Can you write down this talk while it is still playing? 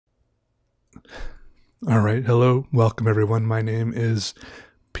All right, hello, welcome everyone. My name is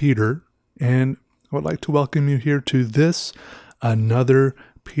Peter, and I would like to welcome you here to this, another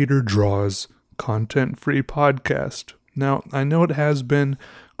Peter Draws content-free podcast. Now, I know it has been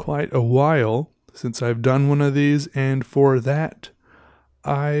quite a while since I've done one of these, and for that,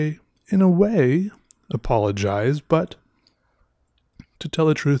 I, in a way, apologize, but to tell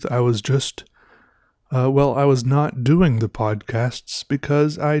the truth, I was just, I was not doing the podcasts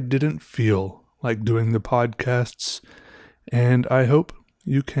because I didn't feel like doing the podcasts, and I hope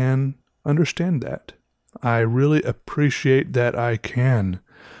you can understand that. I really appreciate that I can.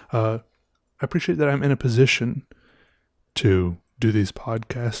 I appreciate that I'm in a position to do these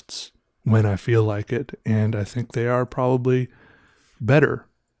podcasts when I feel like it, and I think they are probably better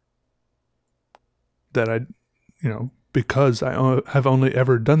that because I have only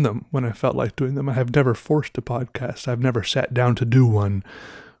ever done them when I felt like doing them. I have never forced a podcast. I've never sat down to do one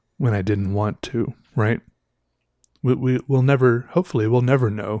when I didn't want to, right? We'll never, hopefully we'll never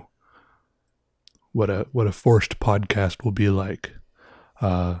know what a forced podcast will be like.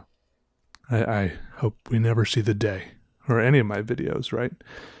 I hope we never see the day, or any of my videos, right?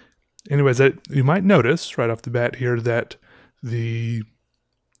 Anyways, you might notice right off the bat here that the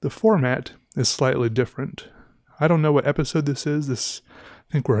format is slightly different. I don't know what episode this is.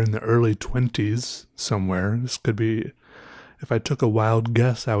 I think we're in the early 20s somewhere. This could be, if I took a wild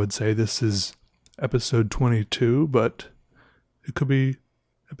guess, I would say this is episode 22, but it could be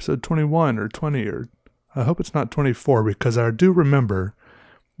episode 21 or 20, or I hope it's not 24, because I do remember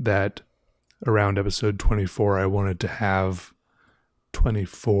that around episode 24, I wanted to have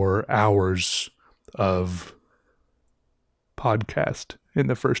 24 hours of podcast in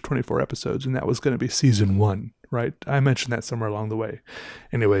the first 24 episodes, and that was going to be season 1, right? I mentioned that somewhere along the way.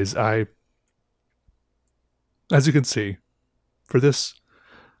 Anyways, as you can see, for this,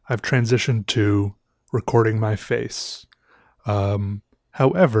 I've transitioned to recording my face.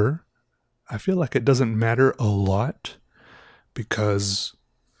 However, I feel like it doesn't matter a lot because,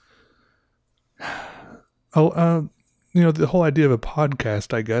 the whole idea of a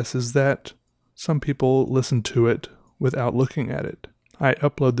podcast, I guess, is that some people listen to it without looking at it. I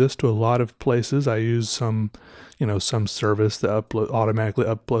upload this to a lot of places. I use some service that automatically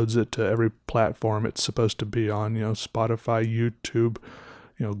uploads it to every platform it's supposed to be on, Spotify, YouTube,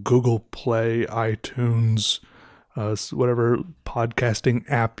 Google Play, iTunes, whatever podcasting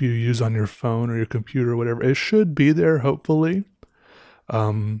app you use on your phone or your computer, whatever. It should be there, hopefully.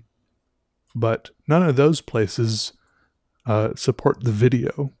 But none of those places support the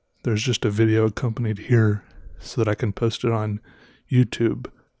video. There's just a video accompanied here so that I can post it on YouTube.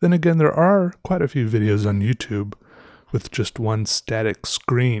 Then again, there are quite a few videos on YouTube with just one static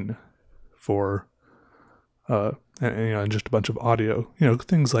screen for, and just a bunch of audio.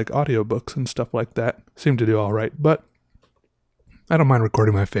 Things like audiobooks and stuff like that seem to do all right, but I don't mind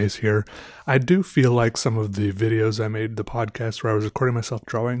recording my face here. I do feel like some of the videos I made, the podcast where I was recording myself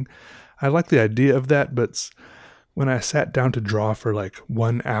drawing, I like the idea of that, but when I sat down to draw for like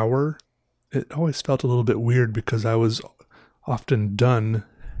 1 hour, it always felt a little bit weird because I was often done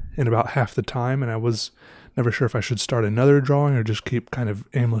in about half the time, and I was never sure if I should start another drawing or just keep kind of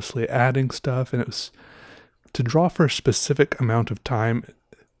aimlessly adding stuff. And it was, to draw for a specific amount of time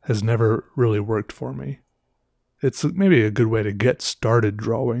has never really worked for me. It's maybe a good way to get started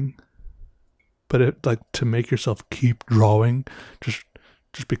drawing, but to make yourself keep drawing just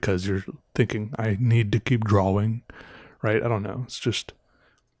because you're thinking I need to keep drawing, right? I don't know. It's just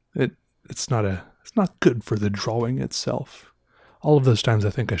it's not good for the drawing itself. All of those times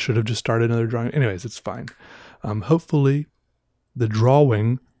I think I should have just started another drawing. Anyways, it's fine. Hopefully the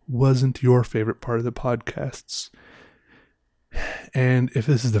drawing wasn't your favorite part of the podcasts. And if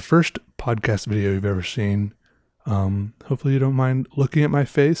this is the first podcast video you've ever seen, hopefully you don't mind looking at my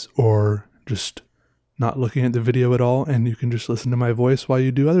face or just not looking at the video at all, and you can just listen to my voice while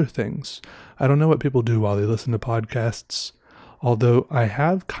you do other things. I don't know what people do while they listen to podcasts, although I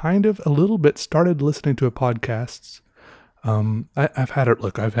have kind of a little bit started listening to podcasts. I've had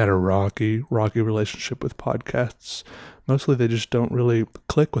a rocky relationship with podcasts. Mostly they just don't really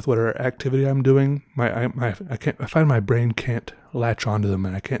click with whatever activity I'm doing. I find my brain can't latch onto them,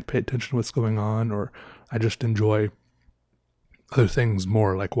 and I can't pay attention to what's going on, or I just enjoy other things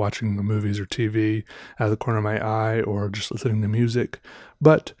more, like watching the movies or TV out of the corner of my eye, or just listening to music.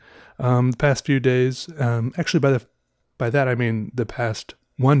 But the past few days, actually by that I mean the past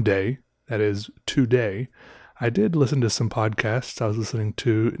one day, that is today, I did listen to some podcasts. I was listening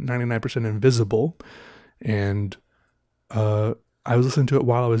to 99% Invisible, and I was listening to it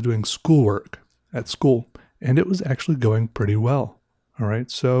while I was doing schoolwork at school, and it was actually going pretty well. All right,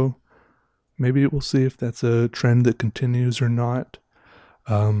 so maybe we'll see if that's a trend that continues or not.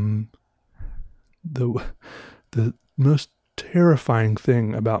 The most terrifying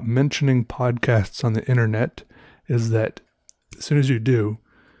thing about mentioning podcasts on the internet is that as soon as you do,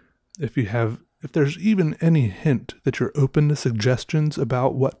 if there's even any hint that you're open to suggestions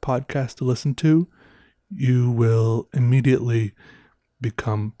about what podcast to listen to, you will immediately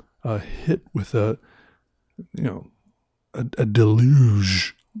become hit with a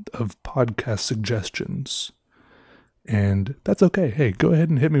deluge of podcast suggestions. And that's okay. Hey, go ahead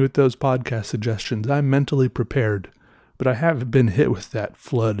and hit me with those podcast suggestions. I'm mentally prepared, but I have been hit with that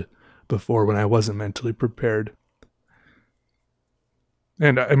flood before when I wasn't mentally prepared.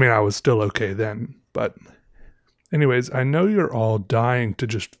 And I mean, I was still okay then. But anyways, I know you're all dying to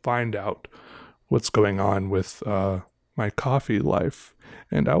just find out what's going on with my coffee life.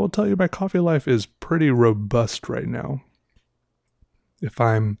 And I will tell you, my coffee life is pretty robust right now. If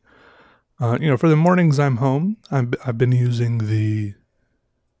I'm, for the mornings I'm home, I've been using the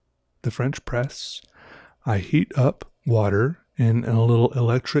French press. I heat up water in a little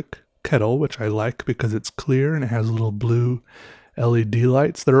electric kettle, which I like because it's clear and it has little blue LED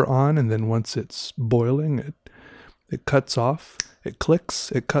lights that are on, and then once it's boiling, it cuts off, it clicks,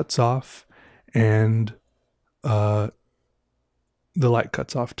 it cuts off, and the light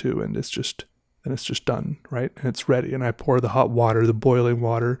cuts off too, and it's just done, right? And it's ready, and I pour the hot water, the boiling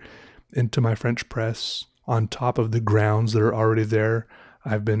water, into my French press on top of the grounds that are already there.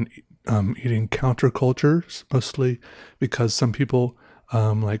 I've been eating countercultures, mostly because some people,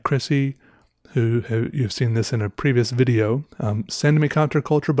 like Chrissy, who you've seen this in a previous video, send me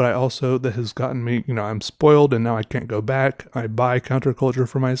counterculture, but that has gotten me, I'm spoiled and now I can't go back. I buy counterculture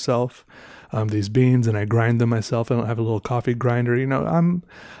for myself, these beans, and I grind them myself. I don't have a little coffee grinder.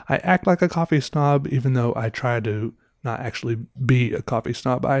 I act like a coffee snob, even though I try to not actually be a coffee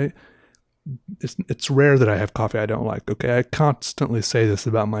snob. It's rare that I have coffee I don't like, okay? I constantly say this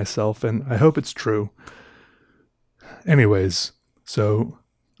about myself, and I hope it's true. Anyways, so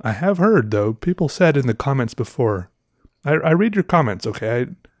I have heard, though, people said in the comments before, I read your comments, okay?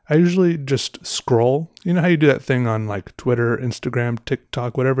 I usually just scroll. You know how you do that thing on like Twitter, Instagram,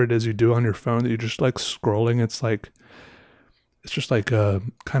 TikTok, whatever it is you do on your phone that you just like scrolling? It's just like a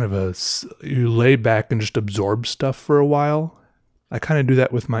kind of you lay back and just absorb stuff for a while. I kind of do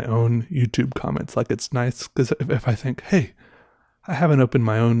that with my own YouTube comments. Like, it's nice because if I think, hey, I haven't opened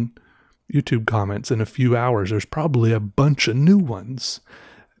my own YouTube comments in a few hours, there's probably a bunch of new ones.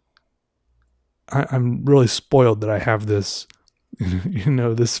 I'm really spoiled that I have this,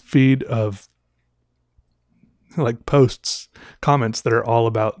 this feed of like posts, comments that are all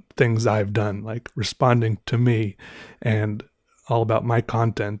about things I've done, like responding to me and all about my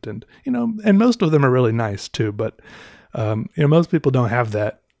content. And, and most of them are really nice too, but, most people don't have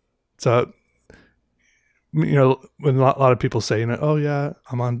that. So, when a lot of people say, oh yeah,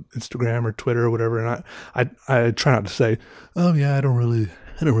 I'm on Instagram or Twitter or whatever. And I try not to say, oh yeah, I don't really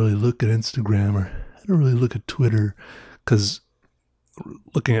look at Instagram, or I don't really look at Twitter, because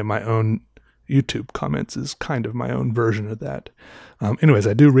looking at my own YouTube comments is kind of my own version of that. Anyways,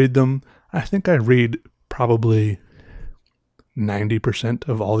 I do read them. I think I read probably 90%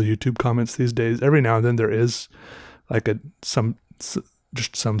 of all the YouTube comments these days. Every now and then there is like some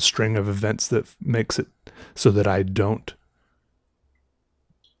string of events that makes it so that I don't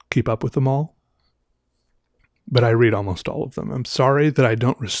keep up with them all. But I read almost all of them. I'm sorry that I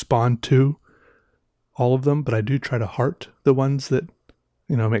don't respond to all of them, but I do try to heart the ones that,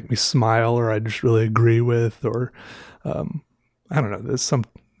 make me smile, or I just really agree with, or, I don't know, there's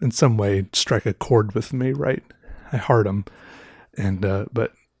in some way strike a chord with me, right? I heart them. And,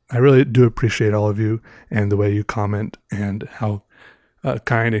 but I really do appreciate all of you and the way you comment and how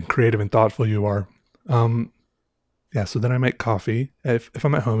kind and creative and thoughtful you are. Yeah, so then I make coffee if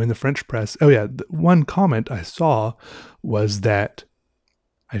I'm at home in the French press. Oh yeah, one comment I saw was that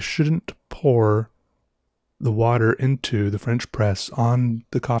I shouldn't pour the water into the French press on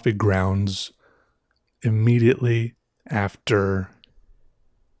the coffee grounds immediately after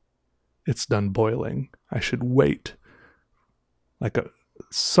it's done boiling. I should wait like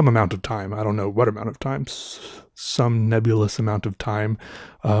some amount of time. I don't know what amount of time, some nebulous amount of time,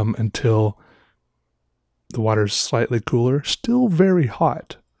 until the water's slightly cooler, still very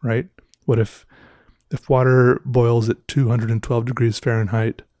hot, right? What if water boils at 212 degrees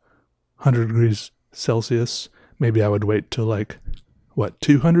Fahrenheit, 100 degrees Celsius, maybe I would wait till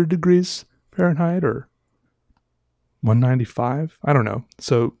 200 degrees Fahrenheit or 195? I don't know.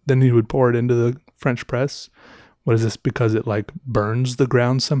 So then you would pour it into the French press. What is this? Because it burns the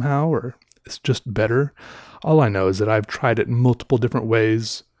ground somehow, or it's just better? All I know is that I've tried it in multiple different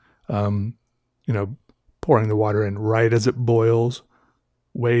ways. pouring the water in right as it boils,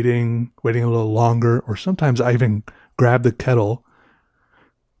 waiting a little longer, or sometimes I even grab the kettle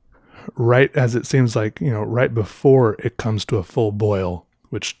right as it seems like, right before it comes to a full boil,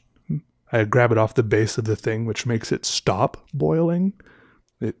 which I grab it off the base of the thing, which makes it stop boiling.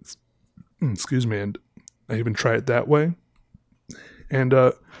 Excuse me, and I even try it that way. And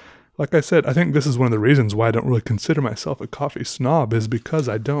like I said, I think this is one of the reasons why I don't really consider myself a coffee snob, is because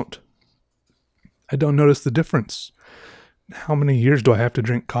I don't notice the difference. How many years do I have to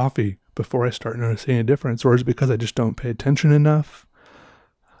drink coffee before I start noticing a difference? Or is it because I just don't pay attention enough?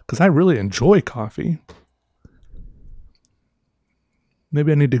 Because I really enjoy coffee.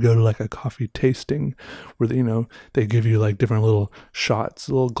 Maybe I need to go to like a coffee tasting where they give you like different little shots,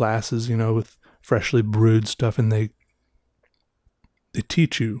 little glasses, with freshly brewed stuff, and they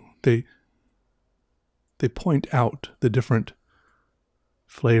teach you, they point out the different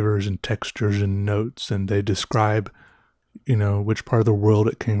flavors and textures and notes, and they describe, which part of the world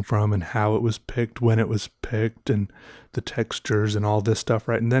it came from and how it was picked, when it was picked, and the textures and all this stuff,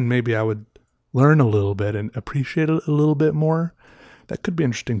 right? And then maybe I would learn a little bit and appreciate it a little bit more. That could be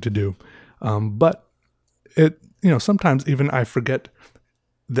interesting to do. But it, sometimes even I forget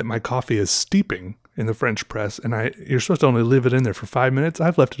that my coffee is steeping in the French press, and you're supposed to only leave it in there for 5 minutes.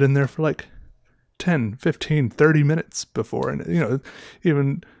 I've left it in there for like 10, 15, 30 minutes before. And,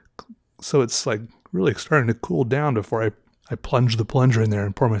 even so it's like really starting to cool down before I plunge the plunger in there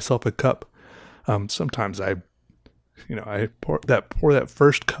and pour myself a cup. Sometimes I pour that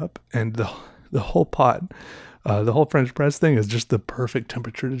first cup, and the whole pot, the whole French press thing is just the perfect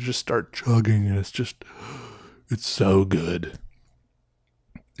temperature to just start chugging, and it's so good.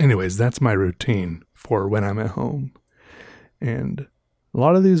 Anyways, that's my routine for when I'm at home. And a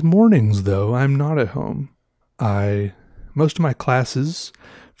lot of these mornings, though, I'm not at home. Most of my classes,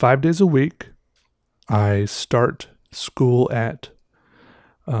 5 days a week, I start school at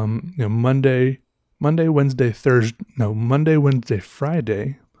Monday, Wednesday,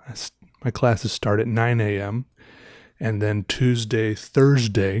 Friday. My classes start at 9 a.m. And then Tuesday,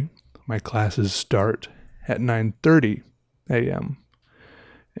 Thursday, my classes start at 9:30 a.m.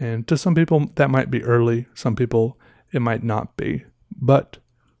 And to some people, that might be early. Some people, it might not be. But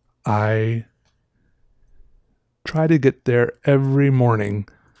I try to get there every morning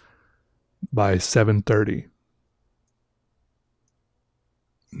by 7:30.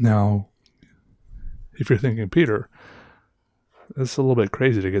 Now, if you're thinking, Peter, that's a little bit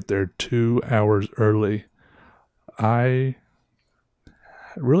crazy to get there 2 hours early, I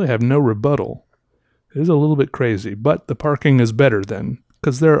really have no rebuttal. It is a little bit crazy, but the parking is better then,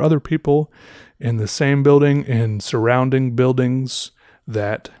 because there are other people in the same building and surrounding buildings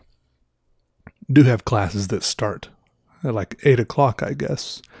that do have classes that start at like 8 o'clock, I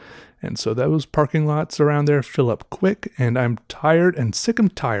guess. And so those parking lots around there fill up quick, and I'm tired and sick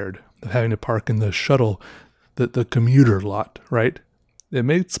and tired of having to park in the shuttle, the commuter lot, right? It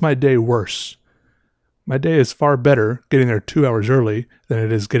makes my day worse. My day is far better getting there 2 hours early than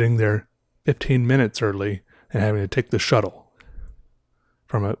it is getting there 15 minutes early and having to take the shuttle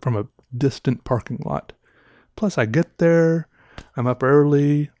from a distant parking lot. Plus, I get there, I'm up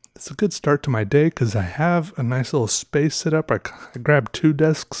early. It's a good start to my day because I have a nice little space set up. I grabbed 2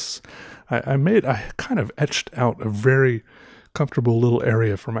 desks. I kind of etched out a very comfortable little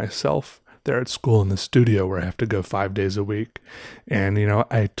area for myself there at school in the studio where I have to go 5 days a week. And,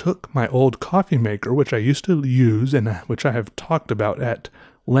 I took my old coffee maker, which I used to use and which I have talked about at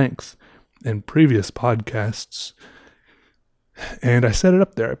length in previous podcasts, and I set it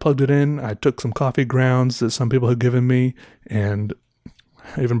up there. I plugged it in. I took some coffee grounds that some people had given me, and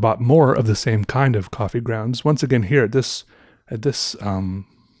I even bought more of the same kind of coffee grounds. Once again, here at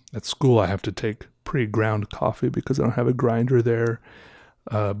school, I have to take pre-ground coffee because I don't have a grinder there.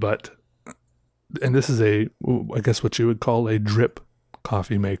 And this is I guess what you would call a drip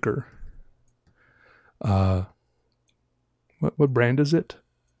coffee maker. What brand is it?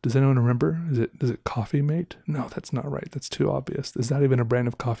 Does anyone remember? Is it Coffee Mate? No, that's not right. That's too obvious. Is that even a brand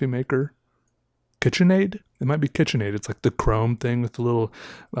of coffee maker? KitchenAid? It might be KitchenAid. It's like the chrome thing with the little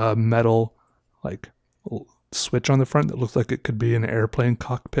metal like switch on the front that looks like it could be an airplane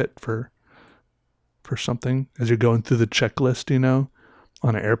cockpit for something as you're going through the checklist,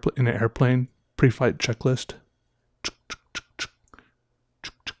 on in an airplane pre-flight checklist.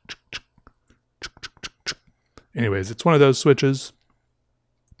 Anyways, it's one of those switches.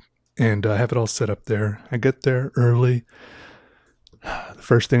 And I have it all set up there. I get there early. The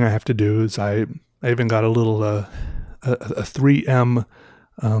first thing I have to do is I even got a little a 3M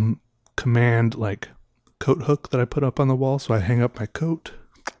command like coat hook that I put up on the wall. So I hang up my coat,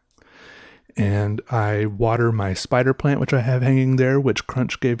 and I water my spider plant, which I have hanging there, which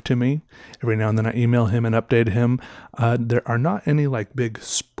Crunch gave to me. Every now and then I email him and update him. There are not any like big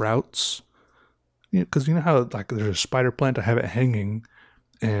sprouts, because you know how like there's a spider plant, I have it hanging,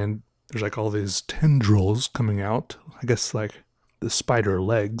 and there's like all these tendrils coming out, I guess like the spider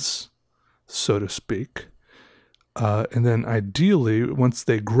legs, so to speak. And then ideally, once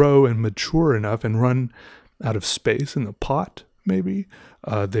they grow and mature enough and run out of space in the pot, maybe,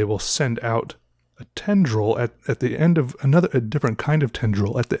 they will send out a tendril at the end of a different kind of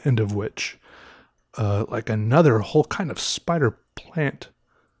tendril, at the end of which, like another whole kind of spider plant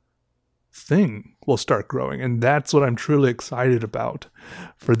thing will start growing. And that's what I'm truly excited about,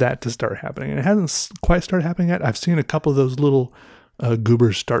 for that to start happening. And it hasn't quite started happening yet. I've seen a couple of those little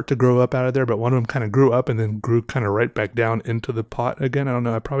goobers start to grow up out of there, but one of them kind of grew up and then grew kind of right back down into the pot again. I don't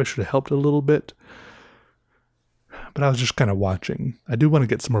know, I probably should have helped a little bit, but I was just kind of watching. I do want to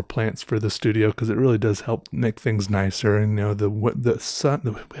get some more plants for the studio, because it really does help make things nicer. And the sun,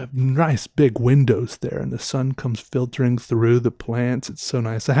 we have nice big windows there, and the sun comes filtering through the plants. It's so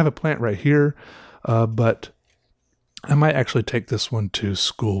nice. I have a plant right here, but I might actually take this one to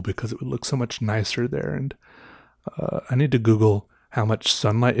school because it would look so much nicer there. And I need to Google how much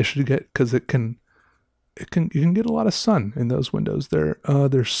sunlight it should get, because you can get a lot of sun in those windows.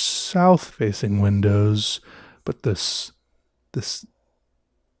 They're south-facing windows, but they're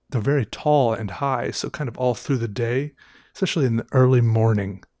very tall and high, so kind of all through the day, especially in the early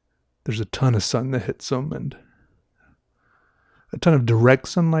morning, there's a ton of sun that hits them, and a ton of direct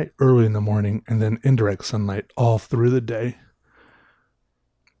sunlight early in the morning, and then indirect sunlight all through the day.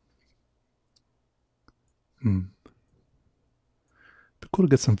 Be cool to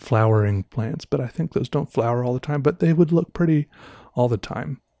get some flowering plants, but I think those don't flower all the time, but they would look pretty all the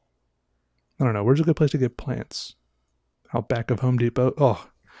time. I don't know, where's a good place to get plants? Out back of Home Depot? Oh,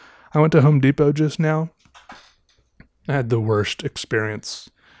 I went to Home Depot just now. I had the worst experience.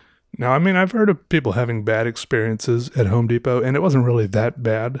 Now, I mean, I've heard of people having bad experiences at Home Depot, and it wasn't really that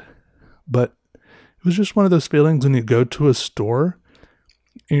bad, but it was just one of those feelings when you go to a store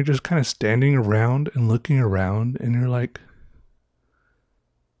and you're just kind of standing around and looking around, and you're like,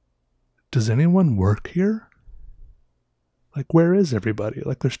 does anyone work here? Like, where is everybody?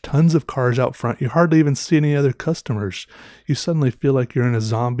 Like, there's tons of cars out front. You hardly even see any other customers. You suddenly feel like you're in a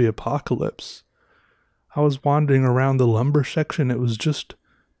zombie apocalypse. I was wandering around the lumber section. It was just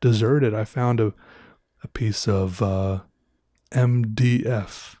deserted. I found a piece of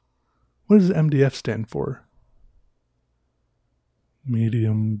MDF. What does MDF stand for?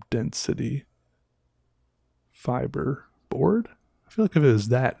 Medium density fiber board? I feel like if it was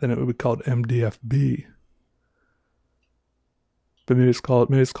that, then it would be called MDFB. But maybe it's called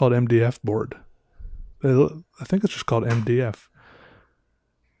MDF board. I think it's just called MDF.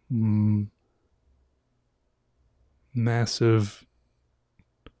 Massive,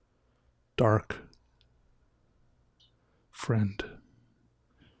 dark friend.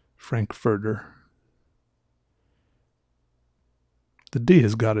 Frankfurter. The D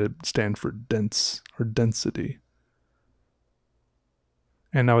has got to stand for dense or density.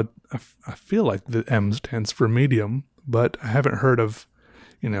 And I feel like the M stands for medium, but I haven't heard of,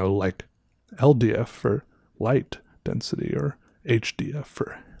 like LDF for light density, or HDF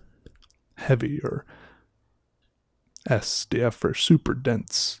for heavy, or SDF for super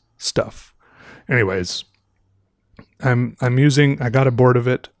dense stuff. Anyways, I got a board of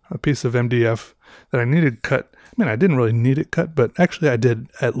it, a piece of MDF that I needed cut. I mean, I didn't really need it cut, but actually I did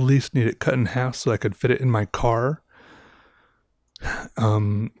at least need it cut in half so I could fit it in my car.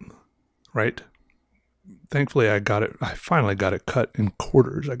 Right. Thankfully I finally got it cut in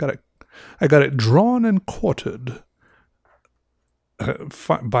quarters. I got it drawn and quartered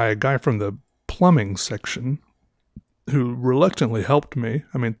by a guy from the plumbing section who reluctantly helped me.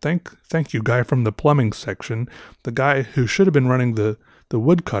 I mean, thank you, guy from the plumbing section. The guy who should have been running the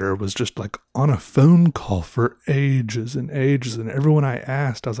woodcutter was just like on a phone call for ages and ages, and everyone I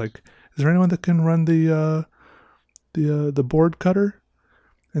asked, I was like, is there anyone that can run the board cutter?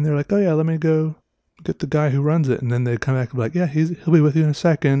 And they're like, oh yeah, let me go get the guy who runs it. And then they come back and be like, yeah, he'll be with you in a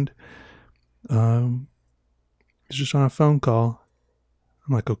second. He's just on a phone call.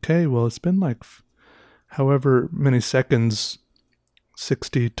 I'm like, okay, well, it's been like however many seconds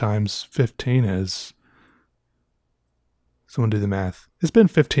 60 times 15 is. Someone do the math. It's been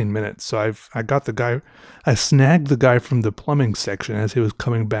 15 minutes, so I snagged the guy from the plumbing section as he was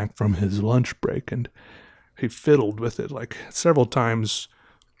coming back from his lunch break, and he fiddled with it like several times.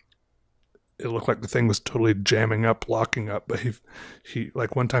 It looked like the thing was totally jamming up, locking up, but he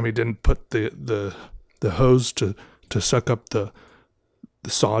like one time he didn't put the hose to suck up the the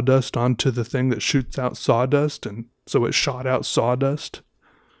sawdust onto the thing that shoots out sawdust, and so it shot out sawdust.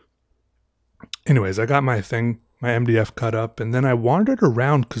 Anyways, I got my MDF cut up, and then I wandered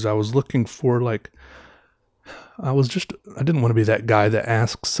around because I was looking for, like, I didn't want to be that guy that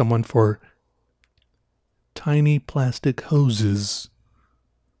asks someone for tiny plastic hoses.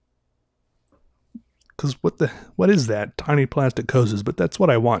 Because what is that? Tiny plastic hoses. But that's what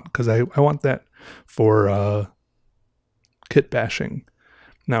I want, because I want that for kit bashing.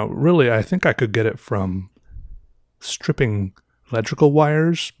 Now, really, I think I could get it from stripping electrical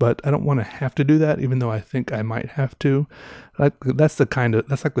wires, but I don't want to have to do that, even though I think I might have to. That's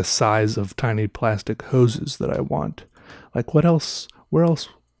like the size of tiny plastic hoses that I want. Like, where else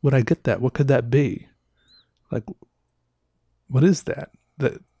would I get that? What could that be? Like, what is that?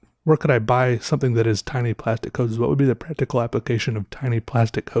 Where could I buy something that is tiny plastic hoses? What would be the practical application of tiny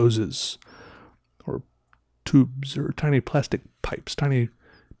plastic hoses or tubes or tiny plastic pipes, tiny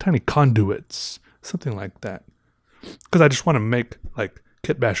conduits, something like that? Because I just want to make, like,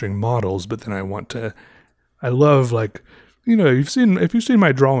 kit bashing models, but then I love, like, if you've seen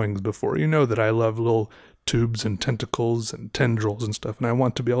my drawings before, you know that I love little tubes and tentacles and tendrils and stuff, and I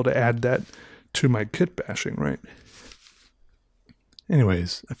want to be able to add that to my kit bashing, right?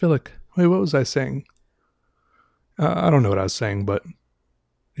 Anyways, I feel like, wait, what was I saying? I don't know what I was saying, but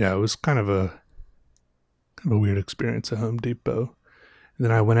yeah, it was kind of a weird experience at Home Depot. And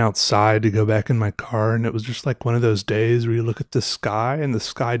then I went outside to go back in my car, and it was just like one of those days where you look at the sky, and the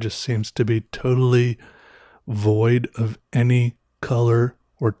sky just seems to be totally void of any color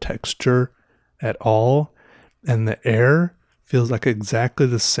or texture at all. And the air feels like exactly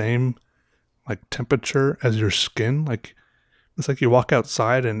the same, like, temperature as your skin. Like, it's like you walk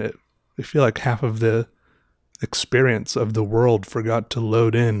outside and you feel like half of the experience of the world forgot to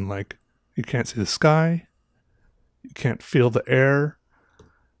load in. Like, you can't see the sky, you can't feel the air.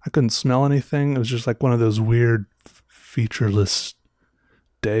 I couldn't smell anything. It was just like one of those weird, featureless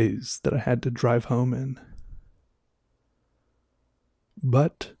days that I had to drive home in.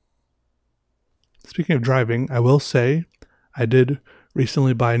 But, speaking of driving, I will say I did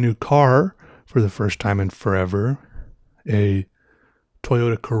recently buy a new car for the first time in forever. A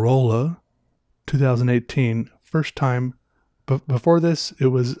Toyota Corolla 2018. First time. But before this,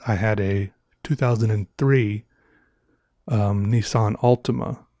 I had a 2003 Nissan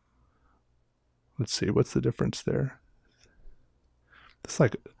Altima. Let's see, what's the difference there? It's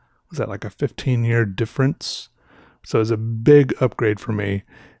like, was that like a 15-year difference? So it was a big upgrade for me,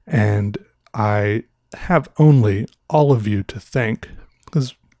 and I have only all of you to thank,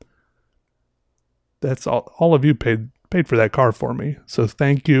 because that's all of you paid for that car for me. So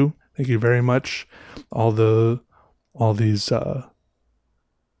thank you very much. All these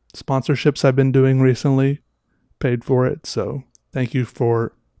sponsorships I've been doing recently paid for it. So thank you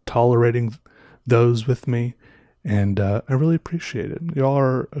for tolerating those with me, and I really appreciate it. Y'all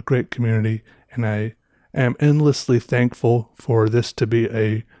are a great community, and I am endlessly thankful for this to be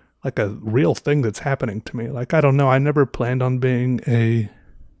a real thing that's happening to me. Like, I don't know, I never planned on being a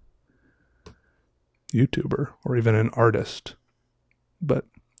YouTuber or even an artist, but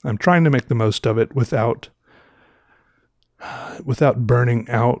I'm trying to make the most of it without burning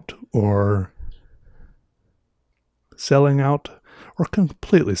out or selling out or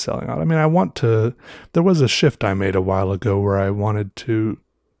completely selling out. I mean, there was a shift I made a while ago where I was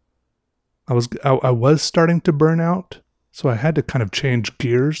starting to burn out, so I had to kind of change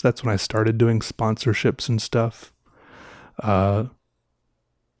gears. That's when I started doing sponsorships and stuff. I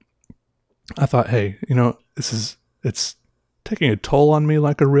thought, hey, it's taking a toll on me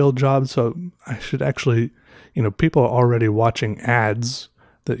like a real job, so I should actually, people are already watching ads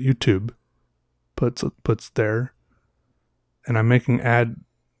that YouTube puts there, and I'm making ad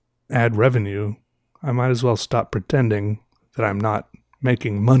revenue. I might as well stop pretending that I'm not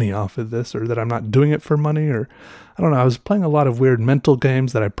making money off of this, or that I'm not doing it for money, or I don't know. I was playing a lot of weird mental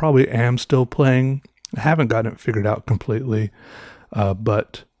games that I probably am still playing. I haven't gotten it figured out completely,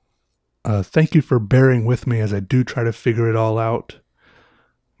 but thank you for bearing with me as I do try to figure it all out.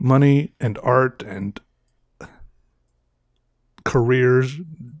 Money and art and careers,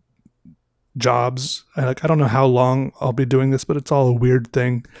 jobs. I don't know how long I'll be doing this, but it's all a weird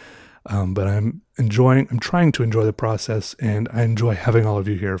thing. But I'm trying to enjoy the process, and I enjoy having all of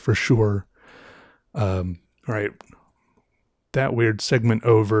you here for sure. All right. That weird segment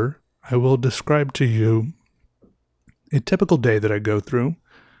over. I will describe to you a typical day that I go through.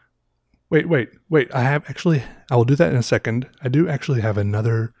 Wait. I will do that in a second. I do actually have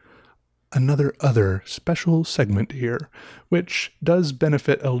another special segment here, which does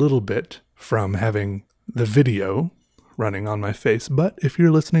benefit a little bit from having the video, running on my face. But if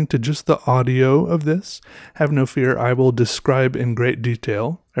you're listening to just the audio of this, have no fear. I will describe in great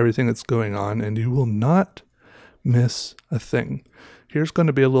detail everything that's going on, and you will not miss a thing. Here's going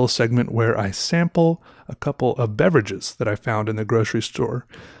to be a little segment where I sample a couple of beverages that I found in the grocery store.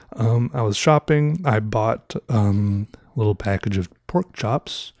 I was shopping. I bought a little package of pork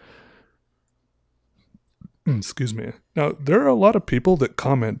chops. Excuse me. Now, there are a lot of people that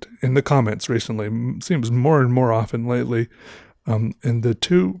comment in the comments recently. Seems more and more often lately. And the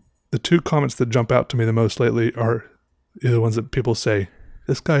two comments that jump out to me the most lately are the ones that people say,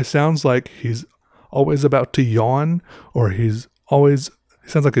 this guy sounds like he's always about to yawn, or he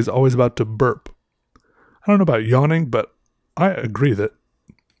sounds like he's always about to burp. I don't know about yawning, but I agree that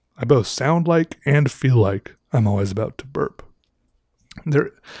I both sound like and feel like I'm always about to burp. I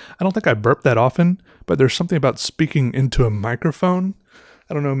don't think I burp that often, but there's something about speaking into a microphone.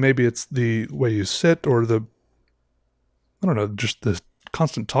 I don't know, maybe it's the way you sit or just the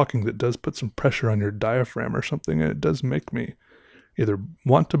constant talking that does put some pressure on your diaphragm or something, and it does make me either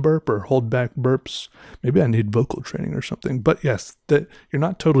want to burp or hold back burps. Maybe I need vocal training or something. But yes, that you're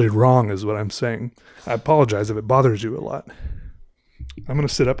not totally wrong is what I'm saying. I apologize if it bothers you a lot. I'm going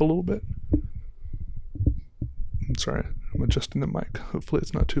to sit up a little bit. Sorry, I'm adjusting the mic. Hopefully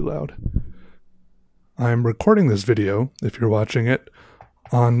it's not too loud. I'm recording this video, if you're watching it,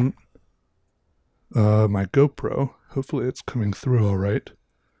 on my GoPro. Hopefully it's coming through all right.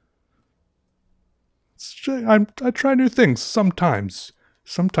 I try new things sometimes.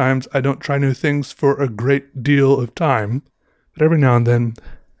 Sometimes I don't try new things for a great deal of time, but every now and then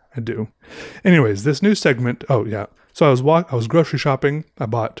I do. Anyways, this new segment, oh yeah. So I was grocery shopping. I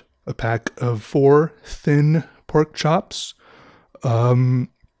bought a pack of 4 thin pork chops, 2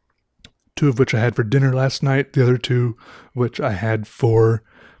 of which I had for dinner last night, the other 2 which I had for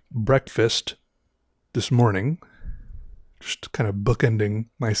breakfast this morning, just kind of bookending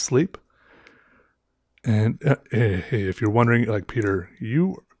my sleep. And hey, if you're wondering, like, Peter,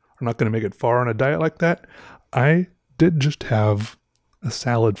 you are not going to make it far on a diet like that. I did just have a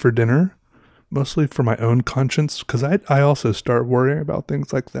salad for dinner, mostly for my own conscience, because I also start worrying about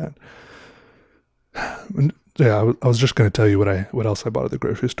things like that. And yeah, I was just going to tell you what else I bought at the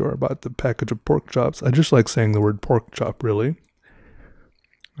grocery store. I bought the package of pork chops. I just like saying the word pork chop, really.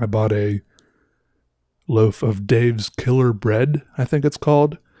 I bought a loaf of Dave's Killer Bread, I think it's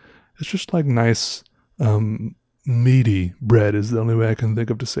called. It's just like nice, meaty bread is the only way I can think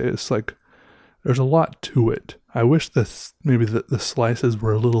of to say it. It's like, there's a lot to it. I wish maybe the slices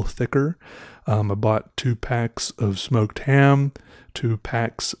were a little thicker. I bought 2 packs of smoked ham, 2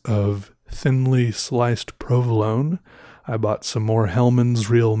 packs of thinly sliced provolone. I bought some more Hellmann's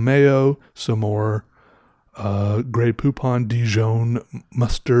Real Mayo, some more Grey Poupon Dijon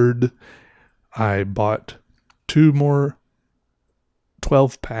mustard. I bought 2 more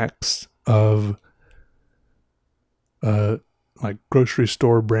 12 packs of like grocery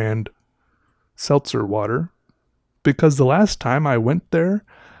store brand seltzer water, because the last time I went there,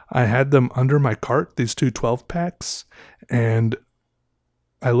 I had them under my cart, these 2 12 packs, and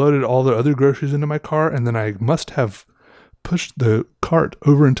I loaded all the other groceries into my car, and then I must have pushed the cart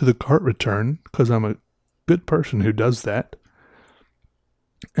over into the cart return, because I'm a good person who does that.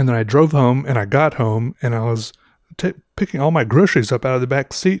 And then I drove home, and I got home, and I was picking all my groceries up out of the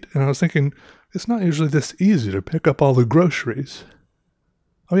back seat, and I was thinking, it's not usually this easy to pick up all the groceries.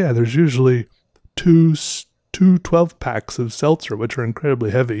 Oh yeah, there's usually two 12 packs of seltzer, which are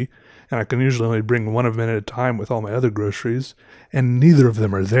incredibly heavy, and I can usually only bring one of them at a time with all my other groceries, and neither of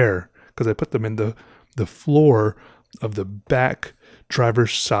them are there, because I put them in the floor of the back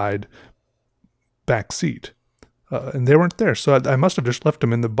driver's side back seat, and they weren't there, so I must have just left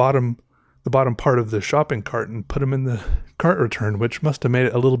them in the bottom part of the shopping cart and put them in the cart return, which must have made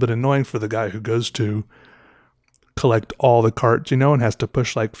it a little bit annoying for the guy who goes to collect all the carts, and has to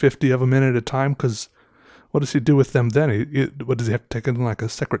push like 50 of them in at a time, because what does he do with them then? What does he have to take in, like a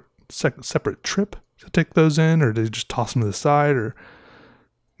separate trip to take those in, or does he just toss them to the side? Or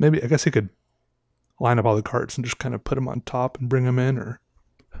maybe, I guess he could line up all the carts and just kind of put them on top and bring them in, or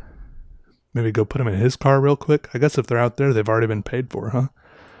maybe go put them in his car real quick. I guess if they're out there, they've already been paid for, huh?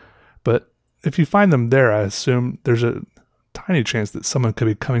 But if you find them there, I assume there's a tiny chance that someone could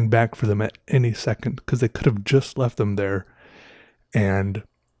be coming back for them at any second, because they could have just left them there and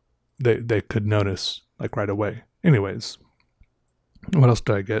they could notice like right away. Anyways, what else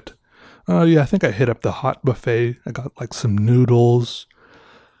did I get? Yeah, I think I hit up the hot buffet. I got like some noodles,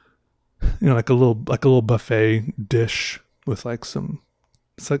 like a little buffet dish with like some,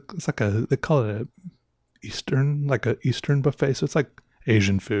 they call it a Eastern buffet. So it's like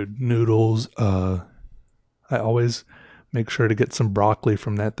Asian food, noodles. I always make sure to get some broccoli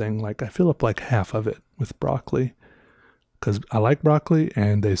from that thing. Like I fill up like half of it with broccoli because I like broccoli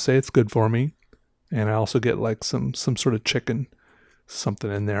and they say it's good for me. And I also get like some sort of chicken,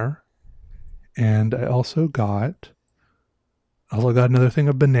 something in there. And I also got another thing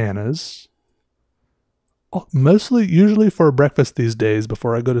of bananas. Usually for breakfast these days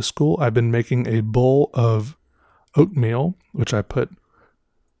before I go to school, I've been making a bowl of oatmeal, which I put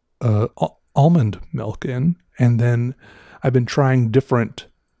almond milk in. And then I've been trying different.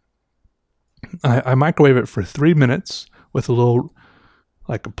 I microwave it for 3 minutes with a little,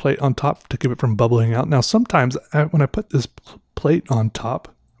 like a plate on top to keep it from bubbling out. Now, sometimes when I put this plate on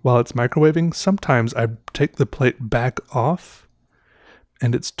top while it's microwaving, sometimes I take the plate back off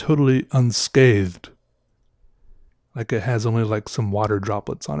and it's totally unscathed. Like it has only like some water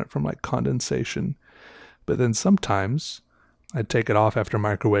droplets on it from like condensation. But then sometimes I take it off after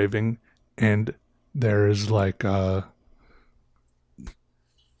microwaving and there's like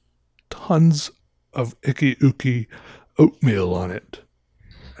tons of icky ooky oatmeal on it.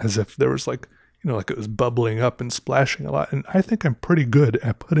 As if there was like, like it was bubbling up and splashing a lot. And I think I'm pretty good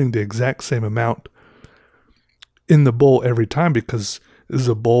at putting the exact same amount in the bowl every time because this is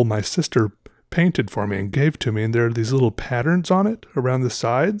a bowl my sister painted for me and gave to me, and there are these little patterns on it around the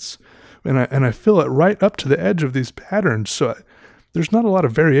sides, and I fill it right up to the edge of these patterns. So there's not a lot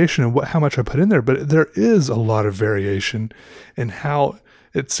of variation in how much I put in there, but there is a lot of variation in how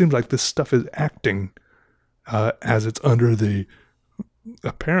it seems like this stuff is acting as it's under the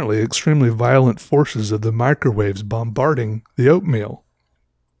apparently extremely violent forces of the microwaves bombarding the oatmeal.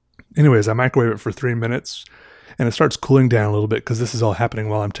 Anyways, I microwave it for 3 minutes. And it starts cooling down a little bit because this is all happening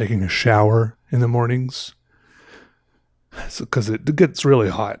while I'm taking a shower in the mornings. Because it gets really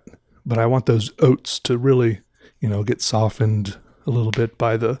hot. But I want those oats to really, get softened a little bit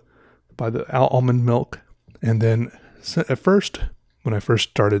by the almond milk. And then at first, when I first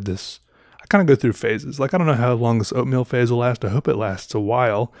started this, I kind of go through phases. Like I don't know how long this oatmeal phase will last. I hope it lasts a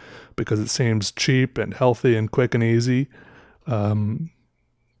while because it seems cheap and healthy and quick and easy.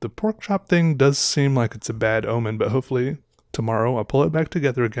 The pork chop thing does seem like it's a bad omen, but hopefully tomorrow I'll pull it back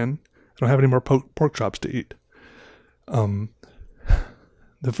together again. I don't have any more pork chops to eat. The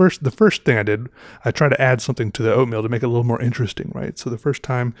first thing I did, I tried to add something to the oatmeal to make it a little more interesting, right? So the first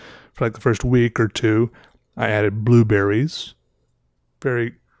time, for like the first week or two, I added blueberries.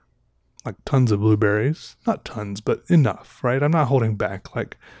 Tons of blueberries. Not tons, but enough, right? I'm not holding back.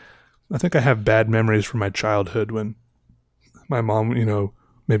 Like, I think I have bad memories from my childhood when my mom,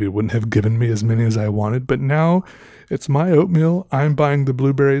 maybe wouldn't have given me as many as I wanted, but now it's my oatmeal. I'm buying the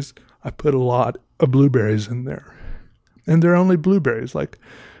blueberries. I put a lot of blueberries in there. And they're only blueberries. Like,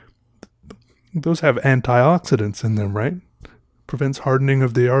 those have antioxidants in them, right? Prevents hardening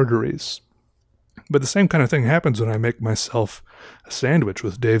of the arteries. But the same kind of thing happens when I make myself a sandwich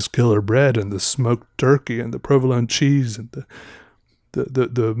with Dave's Killer Bread and the smoked turkey and the provolone cheese and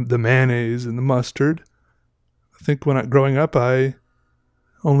the mayonnaise and the mustard. I think growing up, I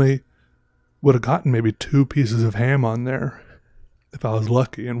only would have gotten maybe 2 pieces of ham on there if I was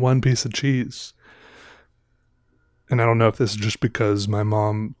lucky and 1 piece of cheese. And I don't know if this is just because my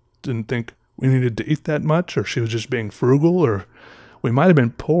mom didn't think we needed to eat that much or she was just being frugal or we might have been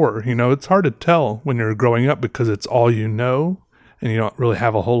poor. It's hard to tell when you're growing up because it's all you know and you don't really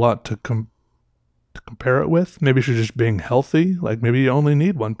have a whole lot to compare it with. Maybe she's just being healthy. Like maybe you only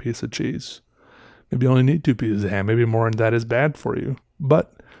need 1 piece of cheese. Maybe you only need 2 pieces of ham. Maybe more than that is bad for you.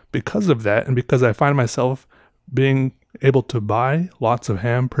 But because of that, and because I find myself being able to buy lots of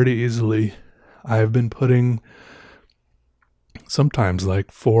ham pretty easily, I've been putting sometimes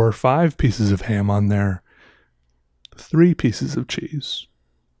like 4 or 5 pieces of ham on there, 3 pieces of cheese.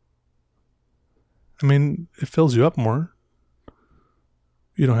 I mean, it fills you up more.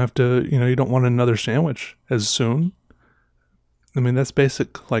 You don't have to, you don't want another sandwich as soon. I mean, that's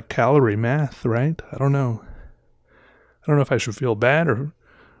basic like calorie math, right? I don't know. I don't know if I should feel bad or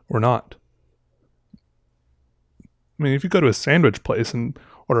not. I mean, if you go to a sandwich place and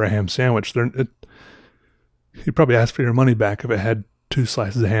order a ham sandwich, you'd probably ask for your money back if it had 2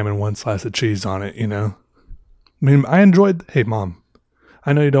 slices of ham and 1 slice of cheese on it, I mean, hey, Mom,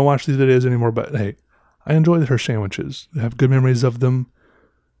 I know you don't watch these videos anymore, but hey, I enjoyed her sandwiches. I have good memories of them.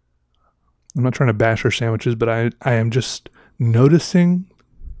 I'm not trying to bash her sandwiches, but I am just noticing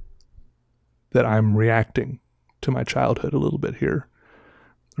that I'm reacting to my childhood a little bit here.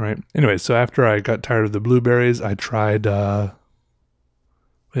 All right. Anyway, so after I got tired of the blueberries, I tried, what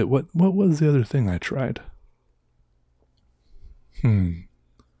was the other thing I tried?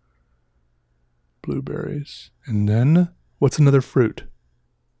 Blueberries. And then, what's another fruit? It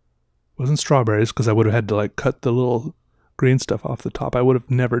wasn't strawberries, because I would have had to like cut the little green stuff off the top. I would have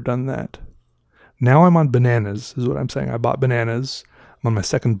never done that. Now I'm on bananas, is what I'm saying. I bought bananas. I'm on my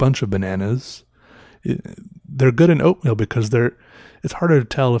second bunch of bananas. They're good in oatmeal because it's harder to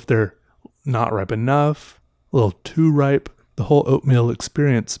tell if they're not ripe enough, a little too ripe. The whole oatmeal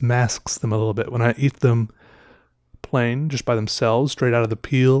experience masks them a little bit. When I eat them plain, just by themselves, straight out of the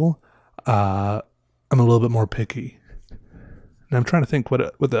peel, I'm a little bit more picky. And I'm trying to think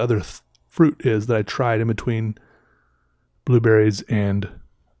what the other fruit is that I tried in between blueberries and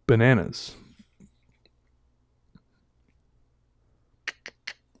bananas.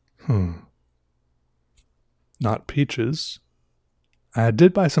 Not peaches. I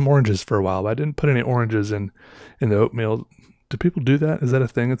did buy some oranges for a while, but I didn't put any oranges in the oatmeal. Do people do that? Is that a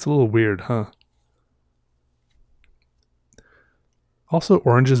thing? It's a little weird, huh? Also,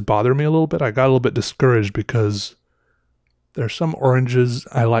 oranges bother me a little bit. I got a little bit discouraged because there's some oranges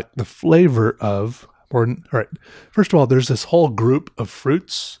I like the flavor of. All right, first of all, there's this whole group of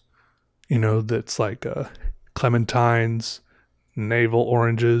fruits, that's like clementines, navel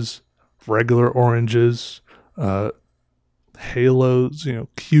oranges, regular oranges, halos,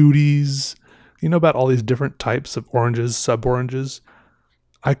 cuties. You know about all these different types of oranges, sub-oranges.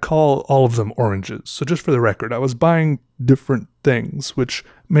 I call all of them oranges. So just for the record, I was buying different things, which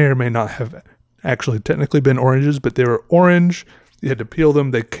may or may not have actually technically been oranges, but they were orange. You had to peel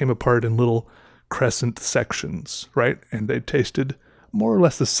them. They came apart in little crescent sections, right? And they tasted more or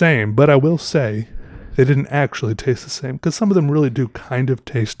less the same, but I will say they didn't actually taste the same because some of them really do kind of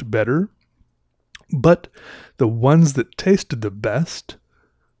taste better. But the ones that tasted the best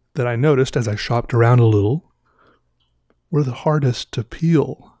that I noticed as I shopped around a little were the hardest to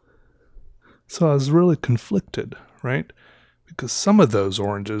peel. So I was really conflicted, right? Because some of those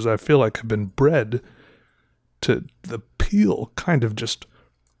oranges I feel like have been bred to the peel kind of just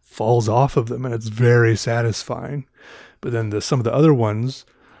falls off of them and it's very satisfying. But then some of the other ones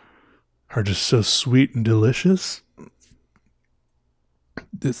are just so sweet and delicious.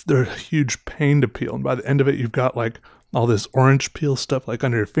 They're a huge pain to peel. And by the end of it, you've got like all this orange peel stuff like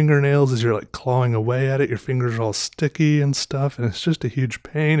under your fingernails as you're like clawing away at it. Your fingers are all sticky and stuff. And it's just a huge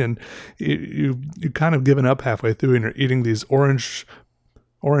pain. And you kind of given up halfway through and you're eating these orange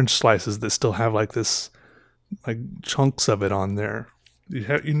slices that still have like this, like chunks of it on there.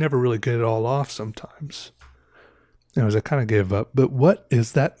 You never really get it all off sometimes. Anyways, I kind of gave up. But what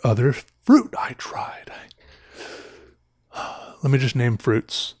is that other fruit I tried? Let me just name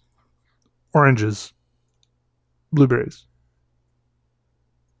fruits. Oranges. Blueberries.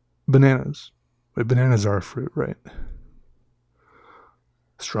 Bananas. Wait, bananas are a fruit, right?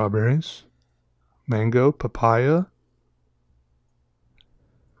 Strawberries. Mango. Papaya.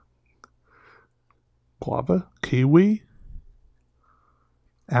 Guava. Kiwi.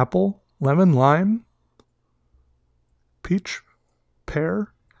 Apple. Lemon. Lime. Peach.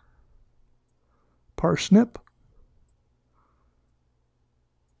 Pear. Parsnip.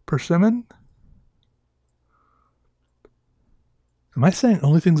 Persimmon? Am I saying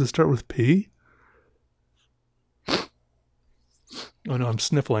only things that start with P? Oh no, I'm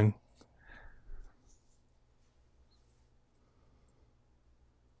sniffling.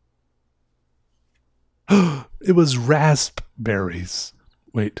 It was raspberries.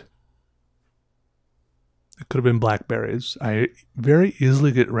 Wait. It could have been blackberries. I very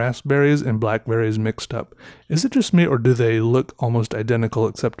easily get raspberries and blackberries mixed up. Is it just me or do they look almost identical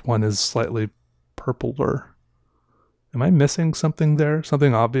except one is slightly purpler? Am I missing something there?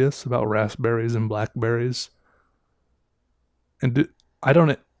 Something obvious about raspberries and blackberries? And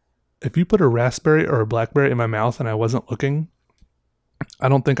if you put a raspberry or a blackberry in my mouth and I wasn't looking, I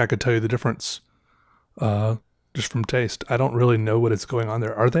don't think I could tell you the difference just from taste. I don't really know what is going on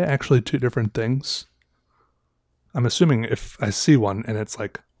there. Are they actually two different things? I'm assuming if I see one and it's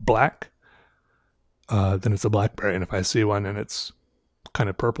like black, then it's a blackberry. And if I see one and it's kind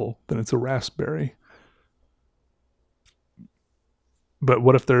of purple, then it's a raspberry. But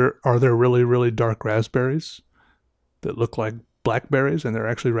what if are there really, really dark raspberries that look like blackberries and they're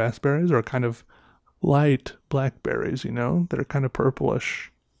actually raspberries, or kind of light blackberries, that are kind of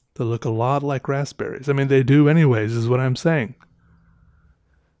purplish, that look a lot like raspberries? I mean, they do anyways, is what I'm saying.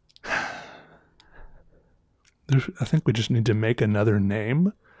 I think we just need to make another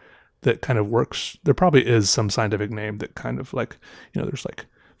name that kind of works. There probably is some scientific name that kind of like, there's like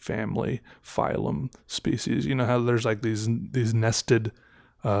family, phylum, species. You know how there's like these nested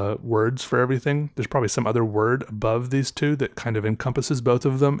words for everything? There's probably some other word above these two that kind of encompasses both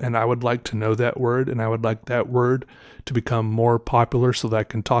of them. And I would like to know that word, and I would like that word to become more popular so that I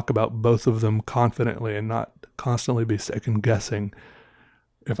can talk about both of them confidently and not constantly be second guessing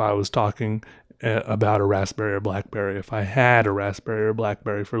if I was talking about a raspberry or blackberry. If I had a raspberry or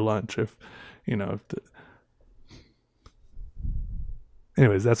blackberry for lunch,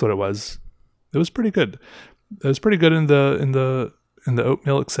 anyways, that's what it was. It was pretty good. It was pretty good in the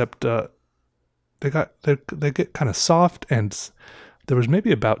oatmeal, except they get kind of soft, and there was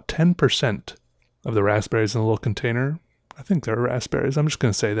maybe about 10% of the raspberries in the little container. I think they were raspberries. I'm just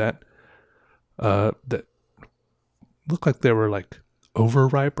gonna say that that looked like they were like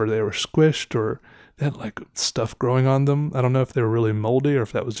overripe, or they were squished, or they had like stuff growing on them. I don't know if they were really moldy or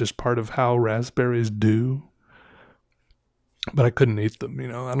if that was just part of how raspberries do. But I couldn't eat them,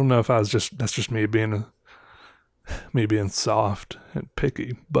 I don't know if that's just me being soft and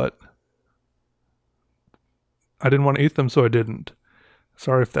picky, but I didn't want to eat them, so I didn't.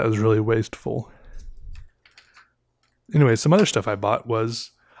 Sorry if that was really wasteful. Anyway, some other stuff I bought was,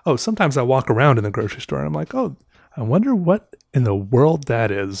 sometimes I walk around in the grocery store and I'm like, I wonder what in the world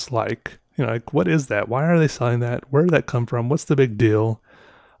that is. Like, what is that? Why are they selling that? Where did that come from? What's the big deal?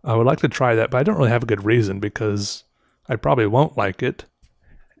 I would like to try that, but I don't really have a good reason because I probably won't like it,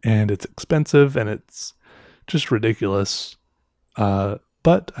 and it's expensive, and it's just ridiculous.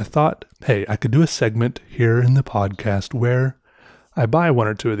 But I thought, hey, I could do a segment here in the podcast where I buy one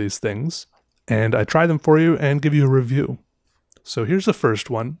or two of these things, and I try them for you and give you a review. So here's the first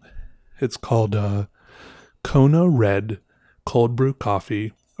one. It's called Kona Red Cold Brew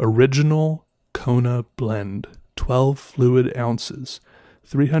Coffee Original Kona Blend, 12 fluid ounces,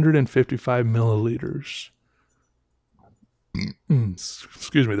 355 milliliters.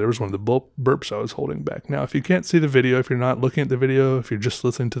 Excuse me, there was one of the burps I was holding back. Now, if you can't see the video, if you're not looking at the video, if you're just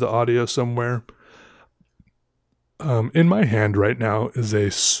listening to the audio somewhere, in my hand right now is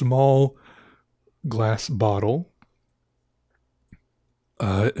a small glass bottle.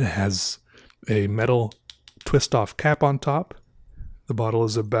 It has a metal twist-off cap on top. The bottle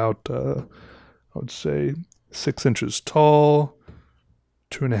is about, I would say, 6 inches tall,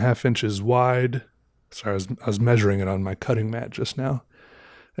 2.5 inches wide. Sorry, I was measuring it on my cutting mat just now.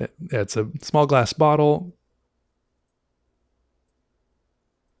 It's a small glass bottle.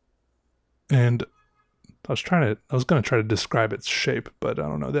 And I was going to try to describe its shape, but I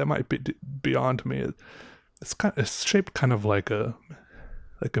don't know, that might be beyond me. It's shaped kind of like a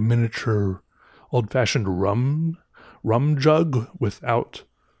miniature old-fashioned rum jug without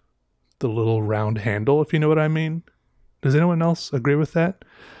the little round handle, if you know what I mean. Does anyone else agree with that?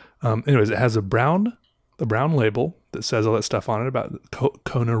 Anyways, it has the brown label that says all that stuff on it about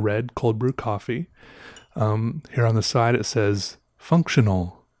Kona Red Cold Brew Coffee. Here on the side it says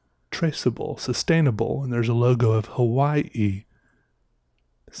functional, traceable, sustainable, and there's a logo of Hawaii.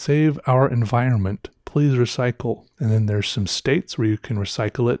 Save our environment, please recycle. And then there's some states where you can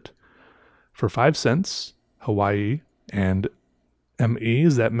recycle it for 5 cents, Hawaii, and ME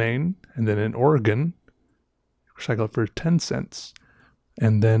is that Maine, and then in Oregon, recycle it for 10 cents.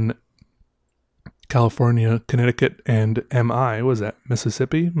 And then California, Connecticut, and MI, was that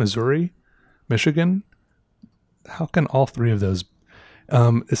Mississippi, Missouri, Michigan? How can all three of those?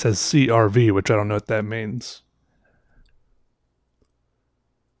 It says CRV, which I don't know what that means.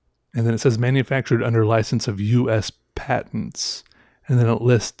 And then it says manufactured under license of U.S. patents. And then it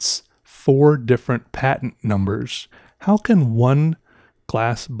lists 4 different patent numbers. How can one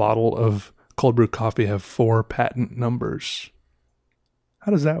glass bottle of cold brew coffee have 4 patent numbers?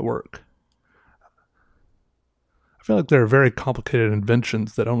 How does that work? I feel like there are very complicated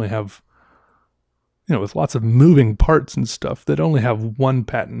inventions that only have, with lots of moving parts and stuff, that only have 1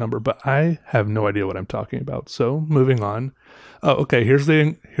 patent number, but I have no idea what I'm talking about. So moving on. Oh, okay, here's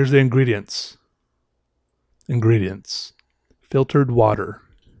the ingredients. Ingredients. Filtered water.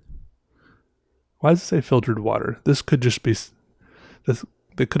 Why does it say filtered water? This could just be,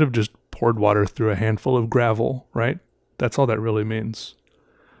 they could have just poured water through a handful of gravel, right? That's all that really means.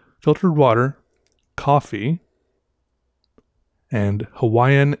 Filtered water, coffee, and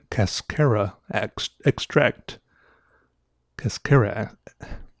Hawaiian cascara extract. Cascara. I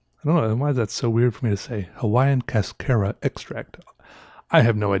don't know, why is that so weird for me to say? Hawaiian cascara extract. I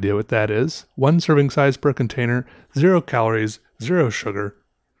have no idea what that is. 1 serving size per container, 0 calories, 0 sugar.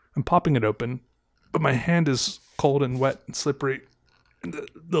 I'm popping it open, but my hand is cold and wet and slippery. And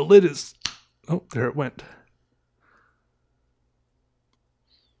the lid is... Oh, there it went.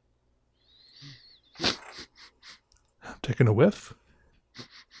 Taking a whiff.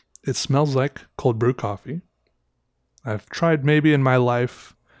 It smells like cold brew coffee. I've tried maybe in my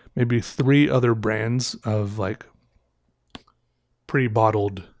life, maybe 3 other brands of like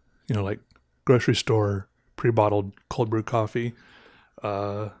pre-bottled, like grocery store pre-bottled cold brew coffee.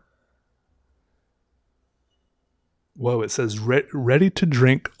 Whoa, it says ready to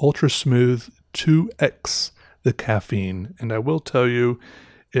drink, ultra smooth, 2x the caffeine. And I will tell you,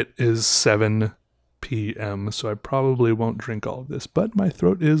 it is 7 p.m., so I probably won't drink all of this. But my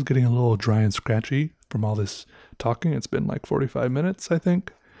throat is getting a little dry and scratchy from all this talking. It's been like 45 minutes, I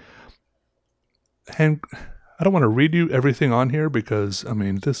think. And I don't want to read you everything on here because, I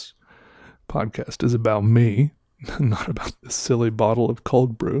mean, this podcast is about me, not about this silly bottle of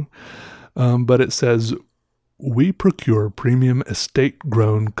cold brew. But it says, we procure premium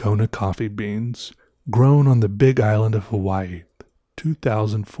estate-grown Kona coffee beans grown on the big island of Hawaii,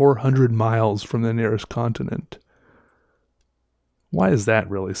 2,400 miles from the nearest continent. Why is that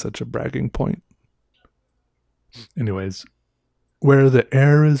really such a bragging point? Anyways, where the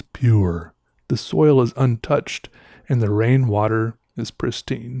air is pure, the soil is untouched, and the rainwater is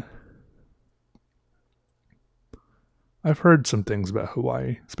pristine. I've heard some things about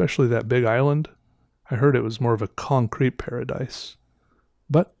Hawaii, especially that big island. I heard it was more of a concrete paradise.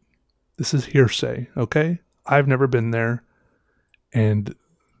 But this is hearsay, okay? I've never been there, and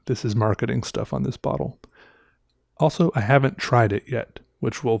this is marketing stuff on this bottle. Also, I haven't tried it yet,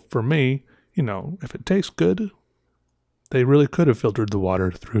 which will, for me, if it tastes good, they really could have filtered the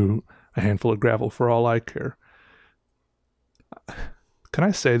water through a handful of gravel for all I care. Can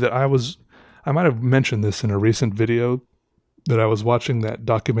I say that I might have mentioned this in a recent video, that I was watching that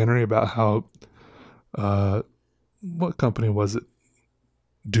documentary about how, what company was it?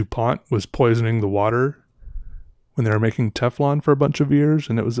 DuPont was poisoning the water when they were making Teflon for a bunch of years,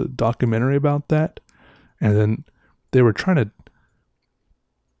 and it was a documentary about that. And then they were trying to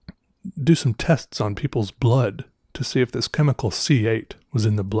do some tests on people's blood to see if this chemical C8 was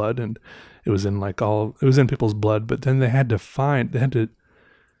in the blood, and it was in people's blood, but then they wanted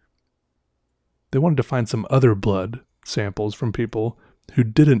to find some other blood samples from people who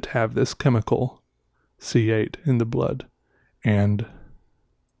didn't have this chemical C8 in the blood. And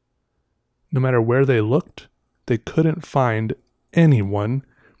no matter where they looked, they couldn't find anyone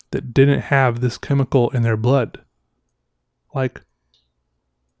that didn't have this chemical in their blood. Like,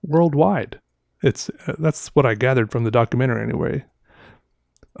 worldwide. That's what I gathered from the documentary anyway.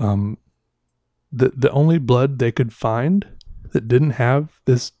 The only blood they could find that didn't have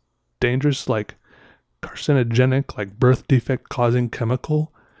this dangerous, like, carcinogenic, like, birth defect causing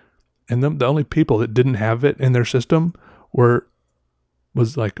chemical, and the only people that didn't have it in their system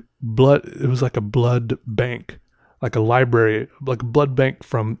was like blood. It was like a blood bank, like a library, like a blood bank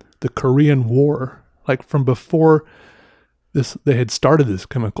from the Korean War, like from before they had started this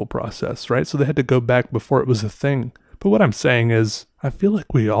chemical process, right? So they had to go back before it was a thing. But what I'm saying is, I feel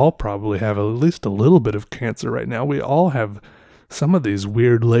like we all probably have at least a little bit of cancer right now. We all have some of these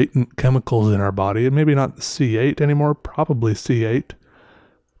weird latent chemicals in our body, and maybe not the C8 anymore, probably C8,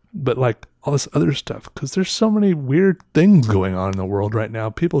 but like all this other stuff, because there's so many weird things going on in the world right now.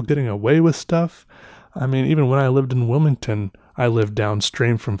 People getting away with stuff. I mean, even when I lived in Wilmington, I lived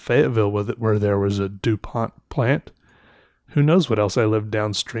downstream from Fayetteville where there was a DuPont plant. Who knows what else I lived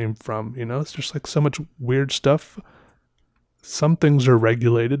downstream from? It's just like so much weird stuff. Some things are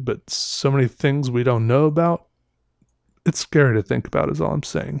regulated, but so many things we don't know about. It's scary to think about, is all I'm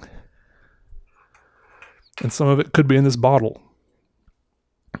saying. And some of it could be in this bottle.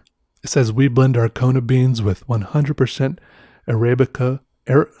 It says, we blend our Kona beans with 100% Arabica.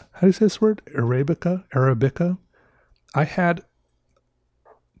 How do you say this word? Arabica. I had...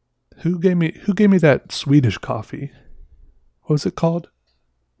 Who gave me that Swedish coffee? What was it called?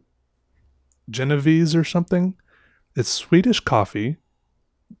 Genovese or something? It's Swedish coffee,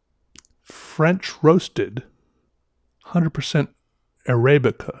 French roasted, 100%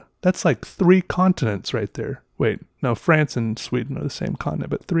 Arabica. That's like 3 continents right there. Wait, no, France and Sweden are the same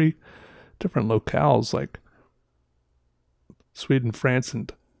continent, but 3 different locales, like Sweden, France,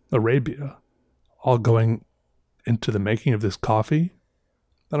 and Arabia, all going into the making of this coffee.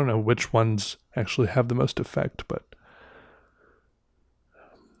 I don't know which ones actually have the most effect, but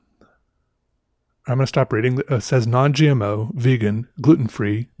I'm going to stop reading. It says non-GMO, vegan,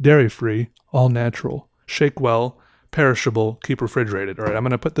 gluten-free, dairy-free, all natural, shake well, perishable, keep refrigerated. All right, I'm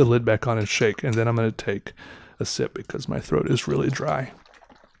going to put the lid back on and shake, and then I'm going to take a sip because my throat is really dry.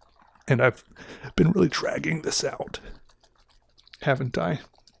 And I've been really dragging this out, haven't I?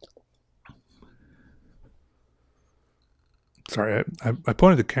 Sorry, I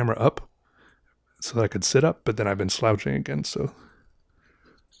pointed the camera up so that I could sit up, but then I've been slouching again, so...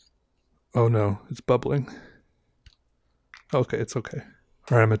 Oh no, it's bubbling. Okay, it's okay.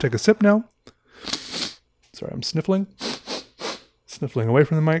 All right, I'm going to take a sip now. Sorry, I'm sniffling. Sniffling away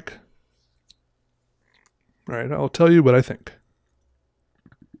from the mic. All right, I'll tell you what I think.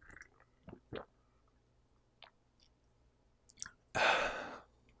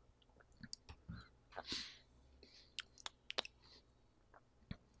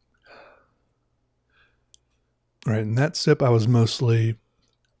 All right, in that sip, I was mostly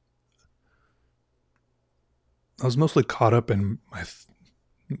caught up in my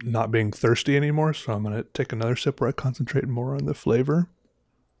not being thirsty anymore, so I'm going to take another sip where I concentrate more on the flavor.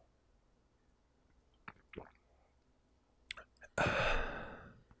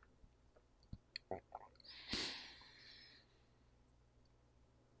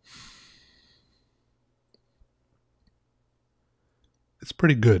 It's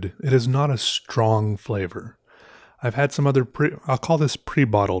pretty good. It is not a strong flavor. I've had some other I'll call this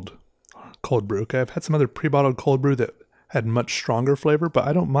pre-bottled cold brew. Okay, I've had some other pre-bottled cold brew that had much stronger flavor, but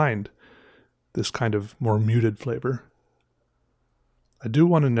I don't mind this kind of more muted flavor. I do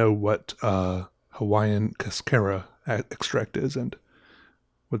want to know what Hawaiian cascara extract is and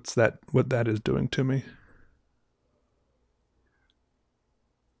what that is doing to me.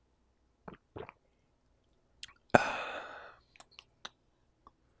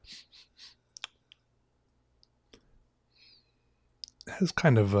 It has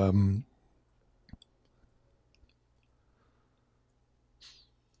kind of an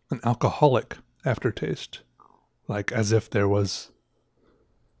alcoholic aftertaste, like as if there was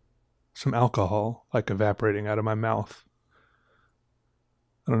some alcohol like evaporating out of my mouth.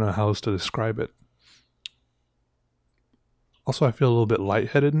 I don't know how else to describe it. Also, I feel a little bit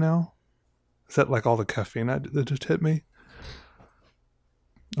lightheaded now. Is that like all the caffeine that just hit me?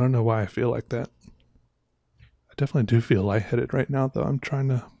 I don't know why I feel like that. I definitely do feel lightheaded right now, though. I'm trying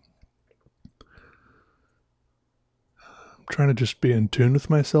to just be in tune with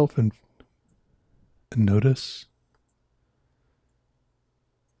myself and notice.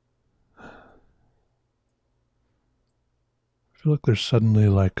 I feel like there's suddenly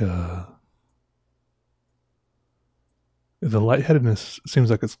like the lightheadedness seems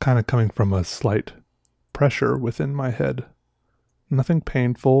like it's kind of coming from a slight pressure within my head. Nothing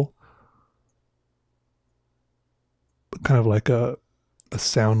painful, but kind of like a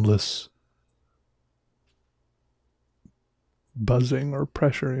soundless buzzing or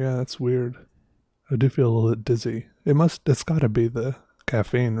pressure. Yeah, that's weird. I do feel a little bit dizzy. It's gotta be the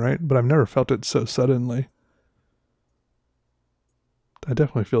caffeine, right? But I've never felt it so suddenly. I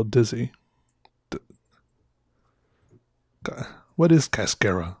definitely feel dizzy. What is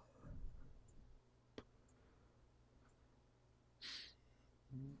cascara?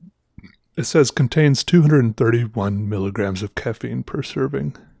 It says contains 231 milligrams of caffeine per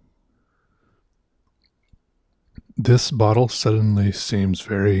serving. This bottle suddenly seems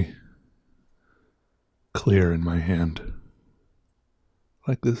very clear in my hand.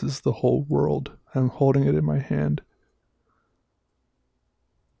 Like this is the whole world. I'm holding it in my hand.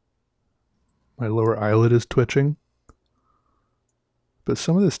 My lower eyelid is twitching. But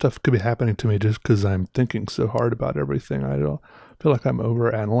some of this stuff could be happening to me just because I'm thinking so hard about everything. I don't feel like I'm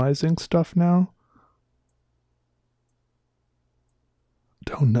over-analyzing stuff now.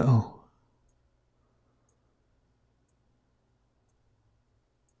 Don't know.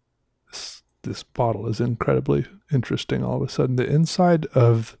 This bottle is incredibly interesting all of a sudden. The inside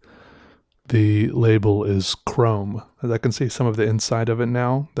of the label is chrome. As I can see some of the inside of it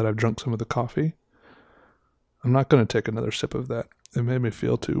now that I've drunk some of the coffee. I'm not going to take another sip of that. It made me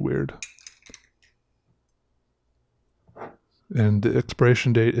feel too weird. And the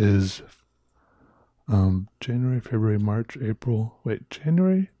expiration date is January, February, March, April. Wait,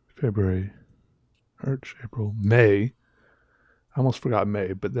 January, February, March, April, May. I almost forgot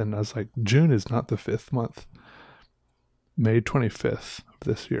May, but then I was like, June is not the 5th month. May 25th of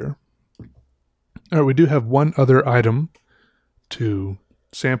this year. All right, we do have one other item to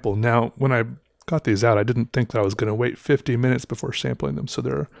sample. Now, when I got these out, I didn't think that I was going to wait 50 minutes before sampling them, so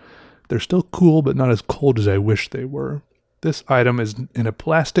they're still cool, but not as cold as I wish they were. This item is in a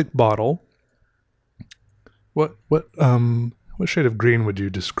plastic bottle. What shade of green would you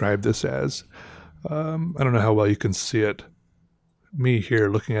describe this as? I don't know how well you can see it. Me here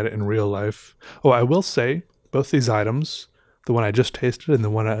looking at it in real life. Oh, I will say both these items, the one I just tasted and the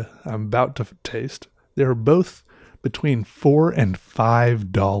one I'm about to taste, they're both between $4 and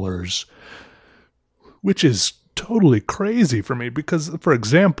 $5, which is totally crazy for me because, for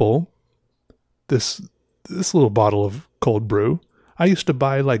example, this little bottle of cold brew, I used to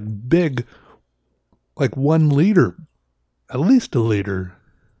buy like big, like 1 liter, at least a liter.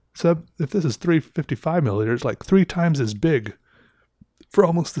 So if this is 355 milliliters, like 3 times as big for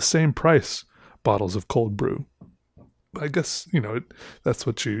almost the same price bottles of cold brew. I guess, that's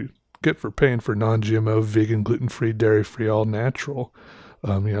what you get for paying for non-GMO, vegan, gluten-free, dairy-free, all natural,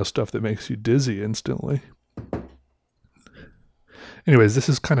 stuff that makes you dizzy instantly. Anyways, this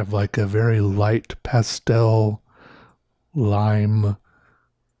is kind of like a very light pastel lime.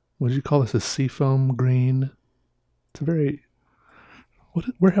 What do you call this? A seafoam green? It's a very,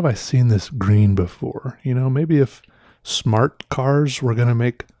 where have I seen this green before? You know, maybe if smart cars were going to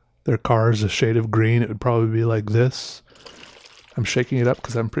make their cars a shade of green, it would probably be like this. I'm shaking it up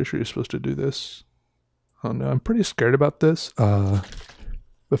because I'm pretty sure you're supposed to do this. Oh no, I'm pretty scared about this.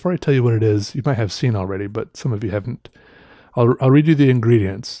 Before I tell you what it is, you might have seen already, but some of you haven't. I'll read you the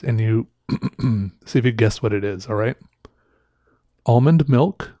ingredients and you see if you guess what it is, all right? Almond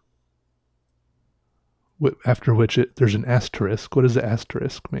milk, after which there's an asterisk. What does the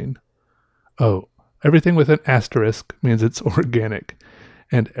asterisk mean? Oh, everything with an asterisk means it's organic.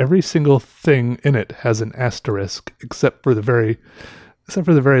 And every single thing in it has an asterisk except for the very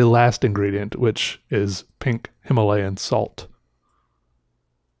last ingredient, which is pink Himalayan salt,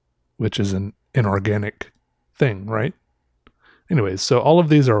 which is an inorganic thing, right? Anyways, so all of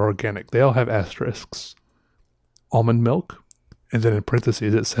these are organic. They all have asterisks. Almond milk, and then in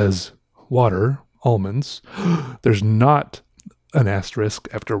parentheses it says water, almonds. There's not an asterisk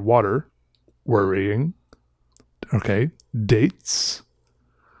after water. Worrying. Okay. Dates,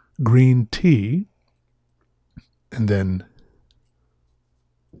 green tea, and then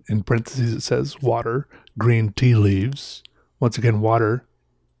in parentheses it says water, green tea leaves. Once again, water,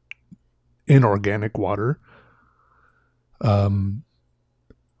 inorganic water.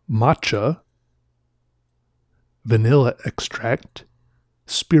 Matcha, vanilla extract,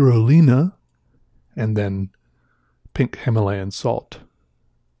 spirulina, and then pink Himalayan salt.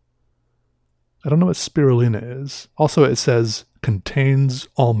 I don't know what spirulina is. Also, it says contains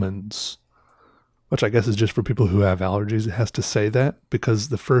almonds, which I guess is just for people who have allergies. It has to say that because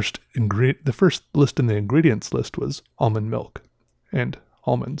the first list in the ingredients list was almond milk and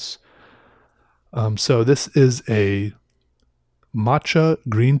almonds. So this is a matcha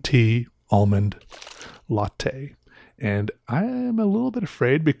green tea almond latte, and I am a little bit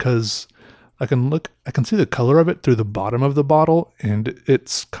afraid because I can see the color of it through the bottom of the bottle, and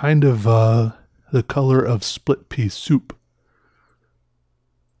it's kind of the color of split pea soup.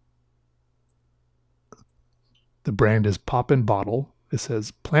 The brand is Poppin' Bottle. It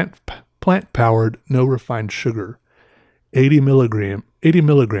says plant powered, no refined sugar, 80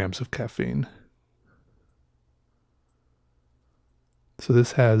 milligrams of caffeine. So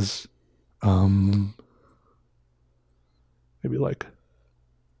this has maybe like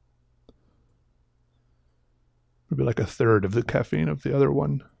a third of the caffeine of the other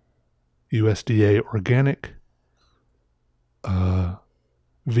one. USDA organic,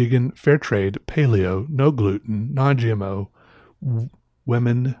 vegan, fair trade, paleo, no gluten, non-GMO,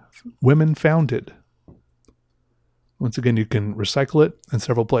 women founded. Once again, you can recycle it in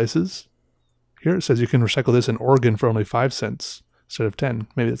several places. Here it says you can recycle this in Oregon for only 5 cents instead of 10.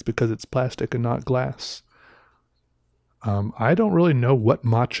 Maybe that's because it's plastic and not glass. I don't really know what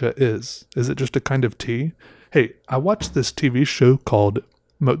matcha is. Is it just a kind of tea? Hey, I watched this TV show called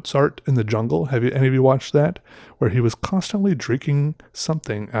Mozart in the Jungle. Have any of you watched that? Where he was constantly drinking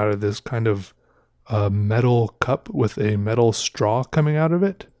something out of this kind of metal cup with a metal straw coming out of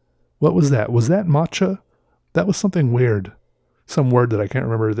it. What was that? Was that matcha? That was something weird. Some word that I can't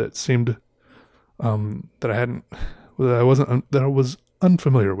remember that seemed that I was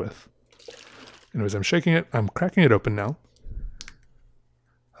unfamiliar with. Anyways, I'm shaking it. I'm cracking it open now.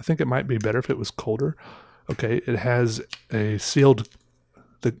 I think it might be better if it was colder. Okay, it has a sealed,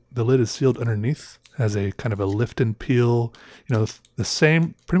 the lid is sealed underneath, has a kind of a lift and peel,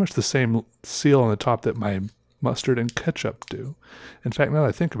 pretty much the same seal on the top that my mustard and ketchup do. In fact, now that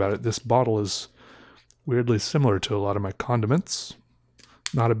I think about it, this bottle is weirdly similar to a lot of my condiments.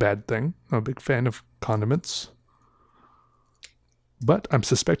 Not a bad thing. I'm a big fan of condiments. But I'm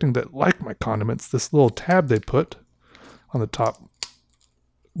suspecting that, like my condiments, this little tab they put on the top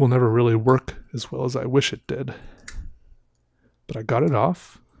will never really work as well as I wish it did. But I got it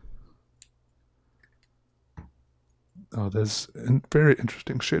off. Oh, there's a very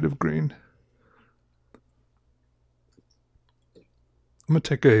interesting shade of green. I'm going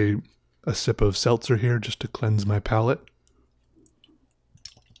to take a sip of seltzer here just to cleanse my palate.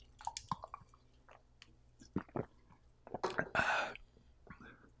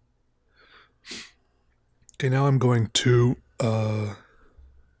 Okay, now I'm going to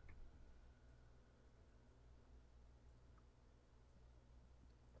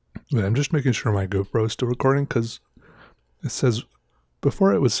wait, I'm just making sure my GoPro is still recording because it says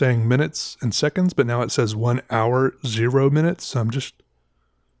before it was saying minutes and seconds, but now it says 1 hour 0 minutes. So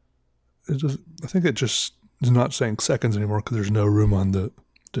I think it just is not saying seconds anymore because there's no room on the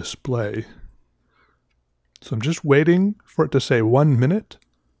display. So I'm just waiting for it to say 1 minute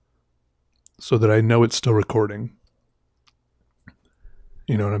so that I know it's still recording.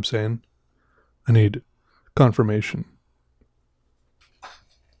 You know what I'm saying? I need confirmation.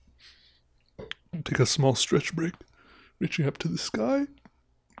 Take a small stretch break, reaching up to the sky.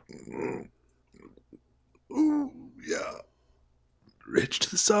 Ooh, yeah. Reach to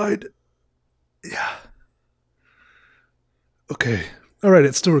the side. Yeah. Okay. All right,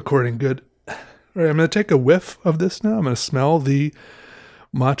 it's still recording. Good. All right, I'm going to take a whiff of this now. I'm going to smell the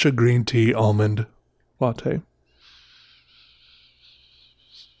matcha green tea almond latte.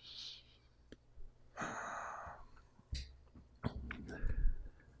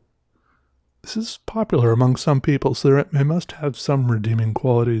 This is popular among some people, so it must have some redeeming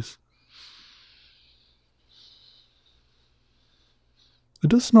qualities. It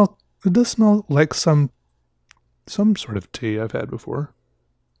does smell like some sort of tea I've had before.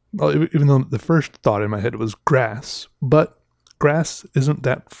 Well, even though the first thought in my head was grass, but grass isn't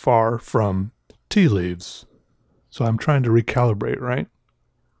that far from tea leaves. So I'm trying to recalibrate, right?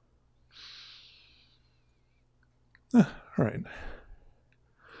 All right.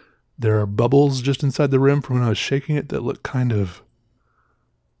 There are bubbles just inside the rim from when I was shaking it that look kind of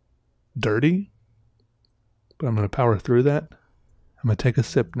dirty. But I'm going to power through that. I'm going to take a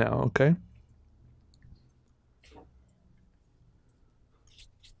sip now, okay?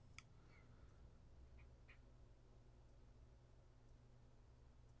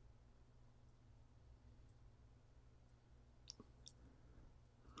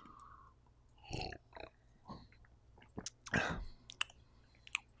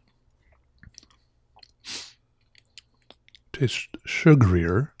 Tastes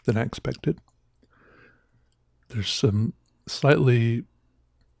sugarier than I expected. There's some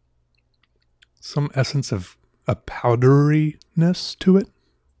essence of a powderiness to it.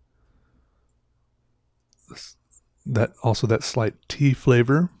 That slight tea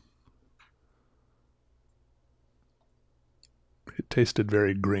flavor. It tasted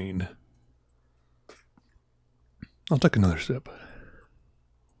very green. I'll take another sip.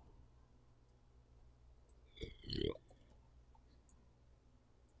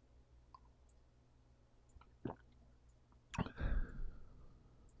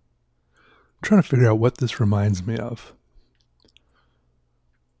 I'm trying to figure out what this reminds me of.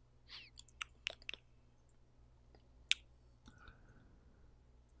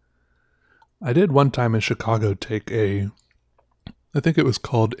 I did one time in Chicago take I think it was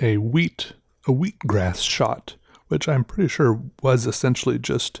called a wheatgrass shot, which I'm pretty sure was essentially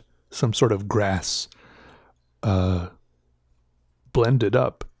just some sort of grass blended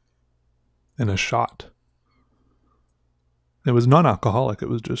up in a shot. It was non-alcoholic. It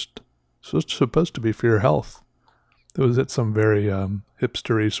was just supposed to be for your health. It was at some very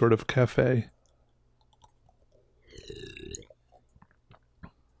hipstery sort of cafe.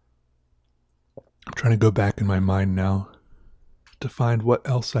 I'm trying to go back in my mind now to find what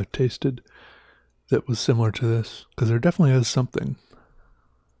else I've tasted that was similar to this, because there definitely is something.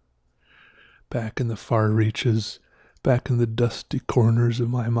 Back in the far reaches, back in the dusty corners of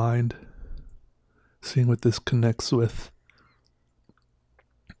my mind, seeing what this connects with.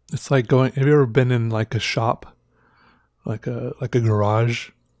 It's like have you ever been in like a shop, like a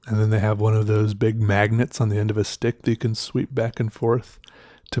garage, and then they have one of those big magnets on the end of a stick that you can sweep back and forth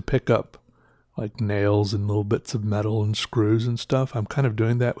to pick up like nails and little bits of metal and screws and stuff? I'm kind of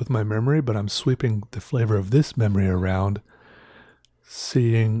doing that with my memory, but I'm sweeping the flavor of this memory around,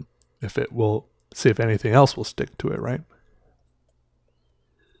 seeing if anything else will stick to it, right?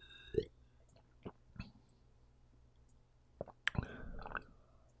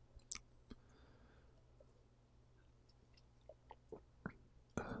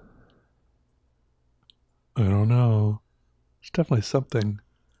 I don't know. It's definitely something.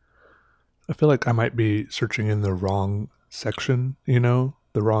 I feel like I might be searching in the wrong section, I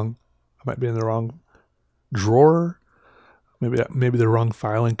might be in the wrong drawer. Maybe the wrong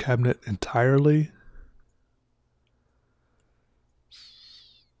filing cabinet entirely.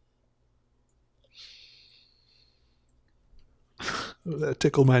 That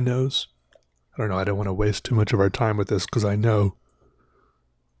tickled my nose. I don't know. I don't want to waste too much of our time with this because I know.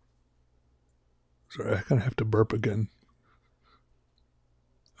 Sorry, I kind of have to burp again.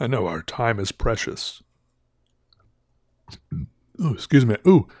 I know our time is precious. Oh, excuse me.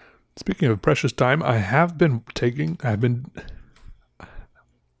 Ooh, speaking of precious time, I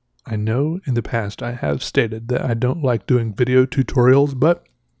know in the past I have stated that I don't like doing video tutorials, but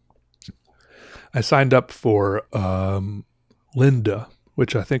I signed up for Lynda,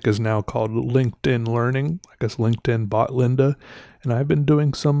 which I think is now called LinkedIn Learning. I guess LinkedIn bought Lynda, and I've been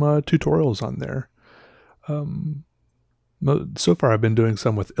doing some tutorials on there. So far I've been doing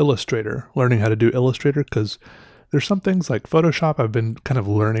some with Illustrator, learning how to do Illustrator, because there's some things like Photoshop I've been kind of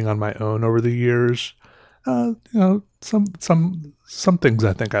learning on my own over the years. Some things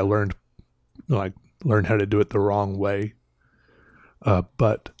I think I learned how to do it the wrong way.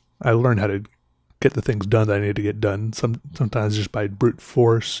 But I learned how to get the things done that I need to get done. Sometimes just by brute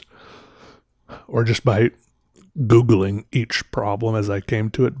force, or just by Googling each problem as I came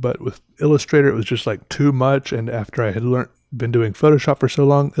to it. But with Illustrator, it was just like too much. And after I had been doing Photoshop for so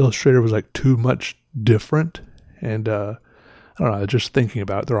long, Illustrator was like too much different. And I don't know, just thinking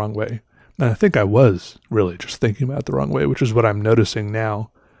about it the wrong way. And I think I was really just thinking about it the wrong way, which is what I'm noticing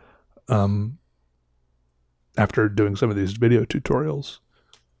now. After doing some of these video tutorials,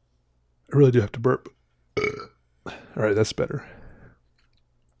 I really do have to burp. All right, that's better.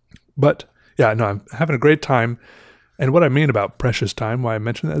 But yeah, no, I'm having a great time. And what I mean about precious time, why I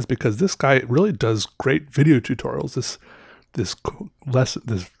mention that, is because this guy really does great video tutorials. This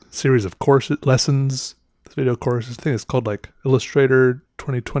series of lessons, this video course, this thing is called like Illustrator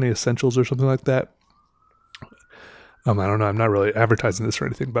 2020 Essentials or something like that. I don't know. I'm not really advertising this or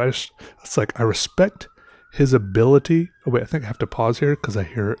anything, but I respect his ability. Oh wait, I think I have to pause here because I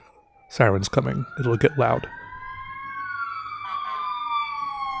hear sirens coming. It'll get loud.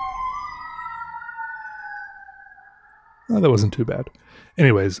 Oh, that wasn't too bad.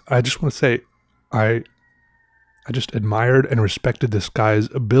 Anyways, I just want to say I just admired and respected this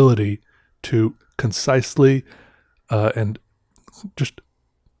guy's ability to concisely and just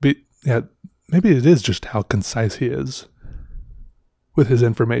be, yeah, maybe it is just how concise he is with his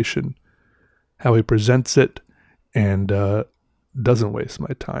information, how he presents it, and doesn't waste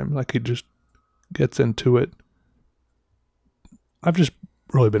my time. Like, he just gets into it. I've just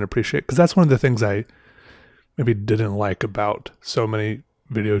really been appreciating, because that's one of the things I maybe didn't like about so many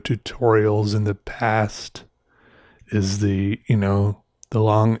video tutorials in the past, is the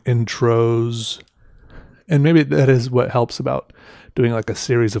long intros. And maybe that is what helps about doing like a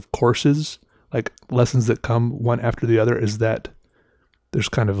series of courses, like lessons that come one after the other, is that there's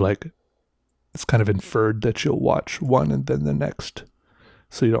kind of like, it's kind of inferred that you'll watch one and then the next.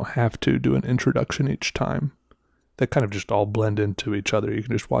 So you don't have to do an introduction each time. They kind of just all blend into each other. You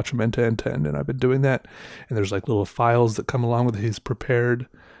can just watch them end to end, and I've been doing that. And there's like little files that come along with it he's prepared.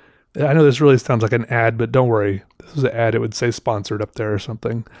 I know this really sounds like an ad, but don't worry. This is an ad. It would say sponsored up there or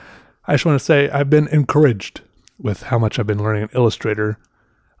something. I just want to say I've been encouraged with how much I've been learning in Illustrator.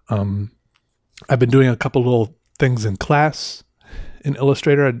 I've been doing a couple little things in class in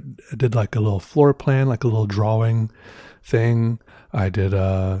Illustrator. I did like a little floor plan, like a little drawing thing. I did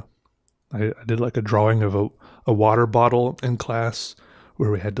like a drawing of a water bottle in class, where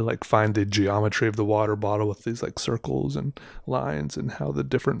we had to like find the geometry of the water bottle with these like circles and lines and how the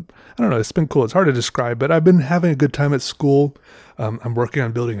different, I don't know, it's been cool. It's hard to describe, but I've been having a good time at school. I'm working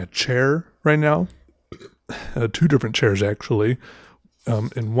on building a chair right now. 2 different chairs actually.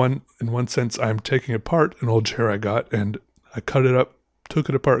 In one sense, I'm taking apart an old chair I got, and I cut it up, took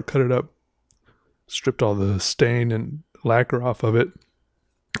it apart, cut it up, stripped all the stain and lacquer off of it,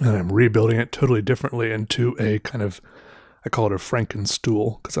 and I'm rebuilding it totally differently into a kind of, I call it a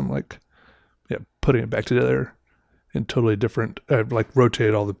Frankenstool, because I'm like, yeah, putting it back together in totally different, I've like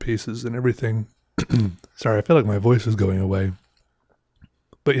rotated all the pieces and everything. Sorry, I feel like my voice is going away.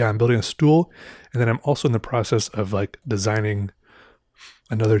 But yeah, I'm building a stool, and then I'm also in the process of like designing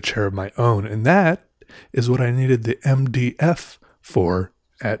another chair of my own, and that is what I needed the MDF for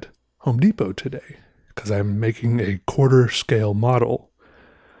at Home Depot today, because I'm making a quarter scale model.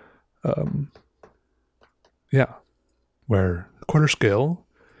 Yeah, where quarter scale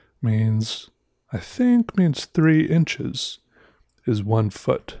means, I think means 3 inches is 1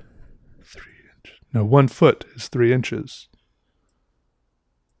 foot. 3 inches. No, 1 foot is 3 inches.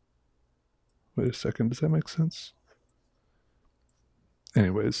 Wait a second, does that make sense?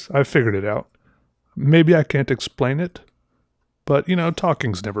 Anyways, I figured it out. Maybe I can't explain it, but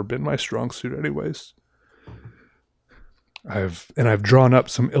talking's never been my strong suit anyways. I've drawn up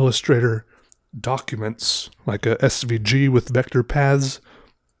some Illustrator documents, like a SVG with vector paths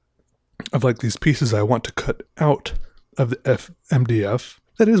of like these pieces I want to cut out of the MDF.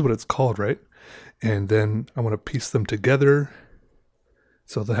 That is what it's called, right? And then I want to piece them together,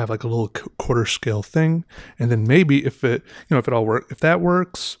 so they'll have like a little quarter scale thing. And then maybe if that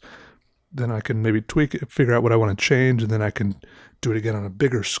works, then I can maybe tweak it, figure out what I want to change, and then I can do it again on a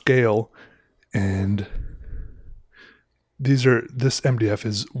bigger scale. And this MDF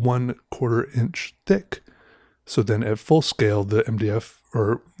is 1/4 inch thick. So then at full scale, the MDF,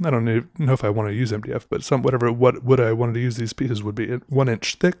 or I don't know if I want to use MDF, but what I wanted to use these pieces would be 1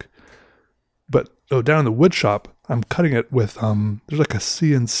 inch thick. But down in the wood shop, I'm cutting it with there's like a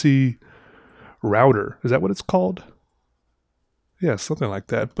CNC router. Is that what it's called? Yeah, something like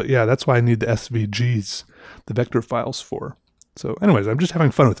that. But yeah, that's why I need the SVGs, the vector files for. So anyways, I'm just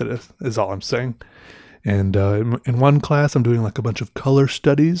having fun with it is all I'm saying. And in one class, I'm doing like a bunch of color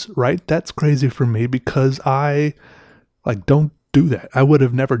studies, right? That's crazy for me because I like don't do that. I would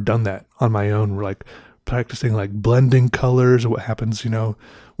have never done that on my own, like practicing like blending colors, or what happens,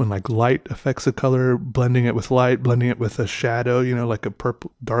 when like light affects a color, blending it with light, blending it with a shadow, like a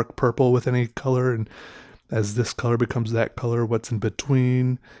purple, dark purple with any color. And as this color becomes that color, what's in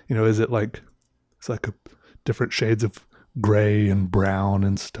between, is it like, it's like different shades of gray and brown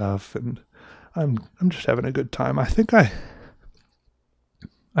and stuff. And I'm just having a good time. I think I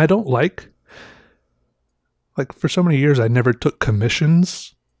don't like for so many years I never took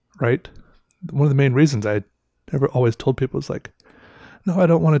commissions, right? One of the main reasons I never always told people is like, no, I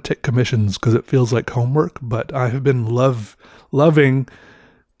don't want to take commissions because it feels like homework, but I have been loving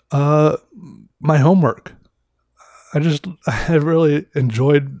my homework. I really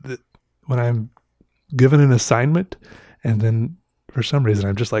enjoyed when I'm given an assignment and then for some reason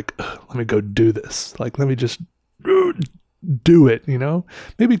I'm just like, let me go do this. Like, let me just do it,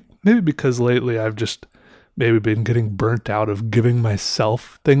 Maybe because lately I've just maybe been getting burnt out of giving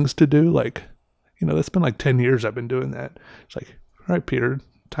myself things to do. Like, it's been like 10 years I've been doing that. It's like, all right, Peter,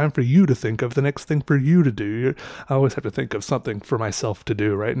 time for you to think of the next thing for you to do. I always have to think of something for myself to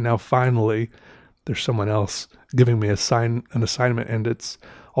do, right? And now finally there's someone else giving me an assignment, and it's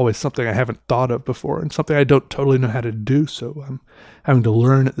always something I haven't thought of before and something I don't totally know how to do. So I'm having to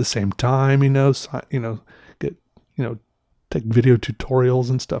learn at the same time, take video tutorials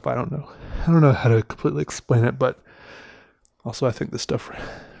and stuff. I don't know how to completely explain it, but also I think this stuff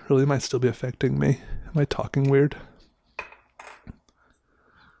really might still be affecting me. Am I talking weird?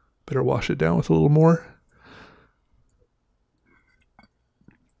 Better wash it down with a little more.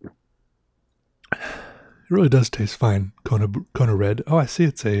 It really does taste fine, Kona Red. Oh, I see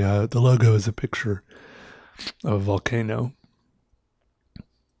it's the logo is a picture of a volcano.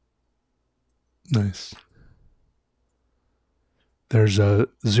 Nice. There's a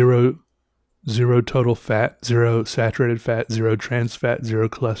zero total fat, 0 saturated fat, 0 trans fat, 0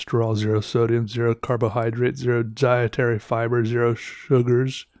 cholesterol, 0 sodium, 0 carbohydrate, 0 dietary fiber, 0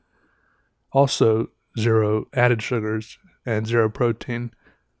 sugars. Also 0 added sugars and 0 protein.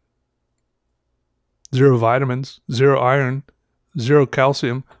 0 vitamins, 0 iron, 0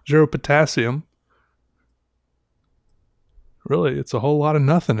 calcium, 0 potassium. Really, it's a whole lot of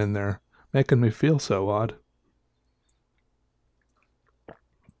nothing in there, making me feel so odd.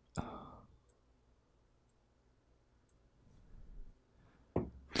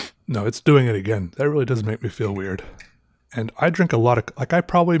 No, it's doing it again. That really does make me feel weird. And I drink a lot of, I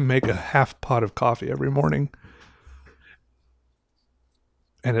probably make a half pot of coffee every morning.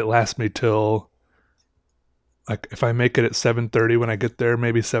 And it lasts me till, if I make it at 7:30 when I get there,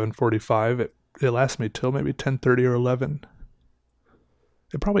 maybe 7:45, it lasts me till maybe 10:30 or 11.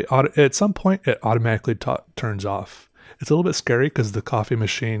 It probably, at some point, it automatically turns off. It's a little bit scary because the coffee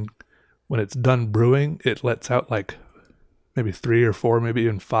machine, when it's done brewing, it lets out maybe 3 or 4, maybe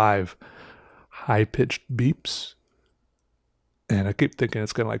even 5 high-pitched beeps. And I keep thinking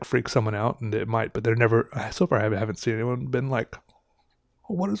it's going to freak someone out, and it might, but so far I haven't seen anyone been like,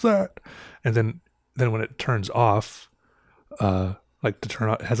 oh, what is that? And then when it turns off, to turn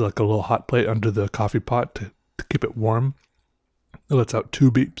on, it has a little hot plate under the coffee pot to keep it warm. It lets out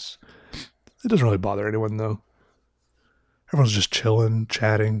 2 beeps. It doesn't really bother anyone though. Everyone's just chilling,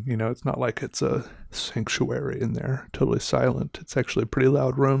 chatting. It's not like it's a sanctuary in there, totally silent. It's actually a pretty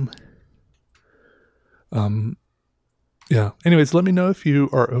loud room. Yeah. Anyways, let me know if you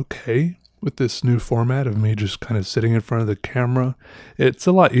are okay with this new format of me just kind of sitting in front of the camera. It's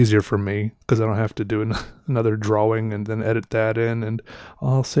a lot easier for me because I don't have to do another drawing and then edit that in, and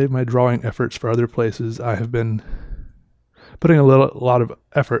I'll save my drawing efforts for other places. I have been putting a lot of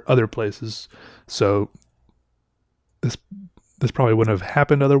effort other places, so this probably wouldn't have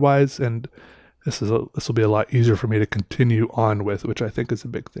happened otherwise, and this will be a lot easier for me to continue on with, which I think is a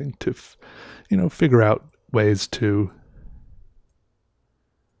big thing to figure out ways to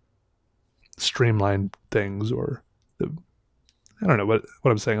streamline things, or I don't know what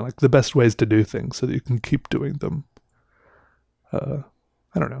I'm saying, the best ways to do things so that you can keep doing them. I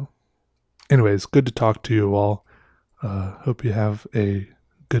don't know. Anyways, good to talk to you all. Hope you have a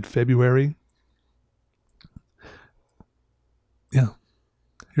good February. Yeah.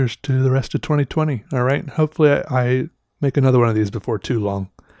 Here's to the rest of 2020. All right. Hopefully I make another one of these before too long.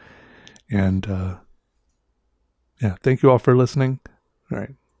 And yeah, thank you all for listening. All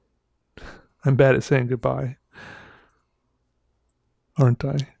right. I'm bad at saying goodbye, aren't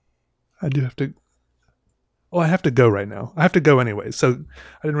I? I do have to Oh, I have to go right now. I have to go anyway. So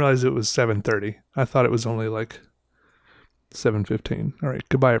I didn't realize it was 7:30. I thought it was only like 7:15. All right.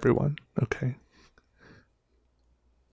 Goodbye, everyone. Okay.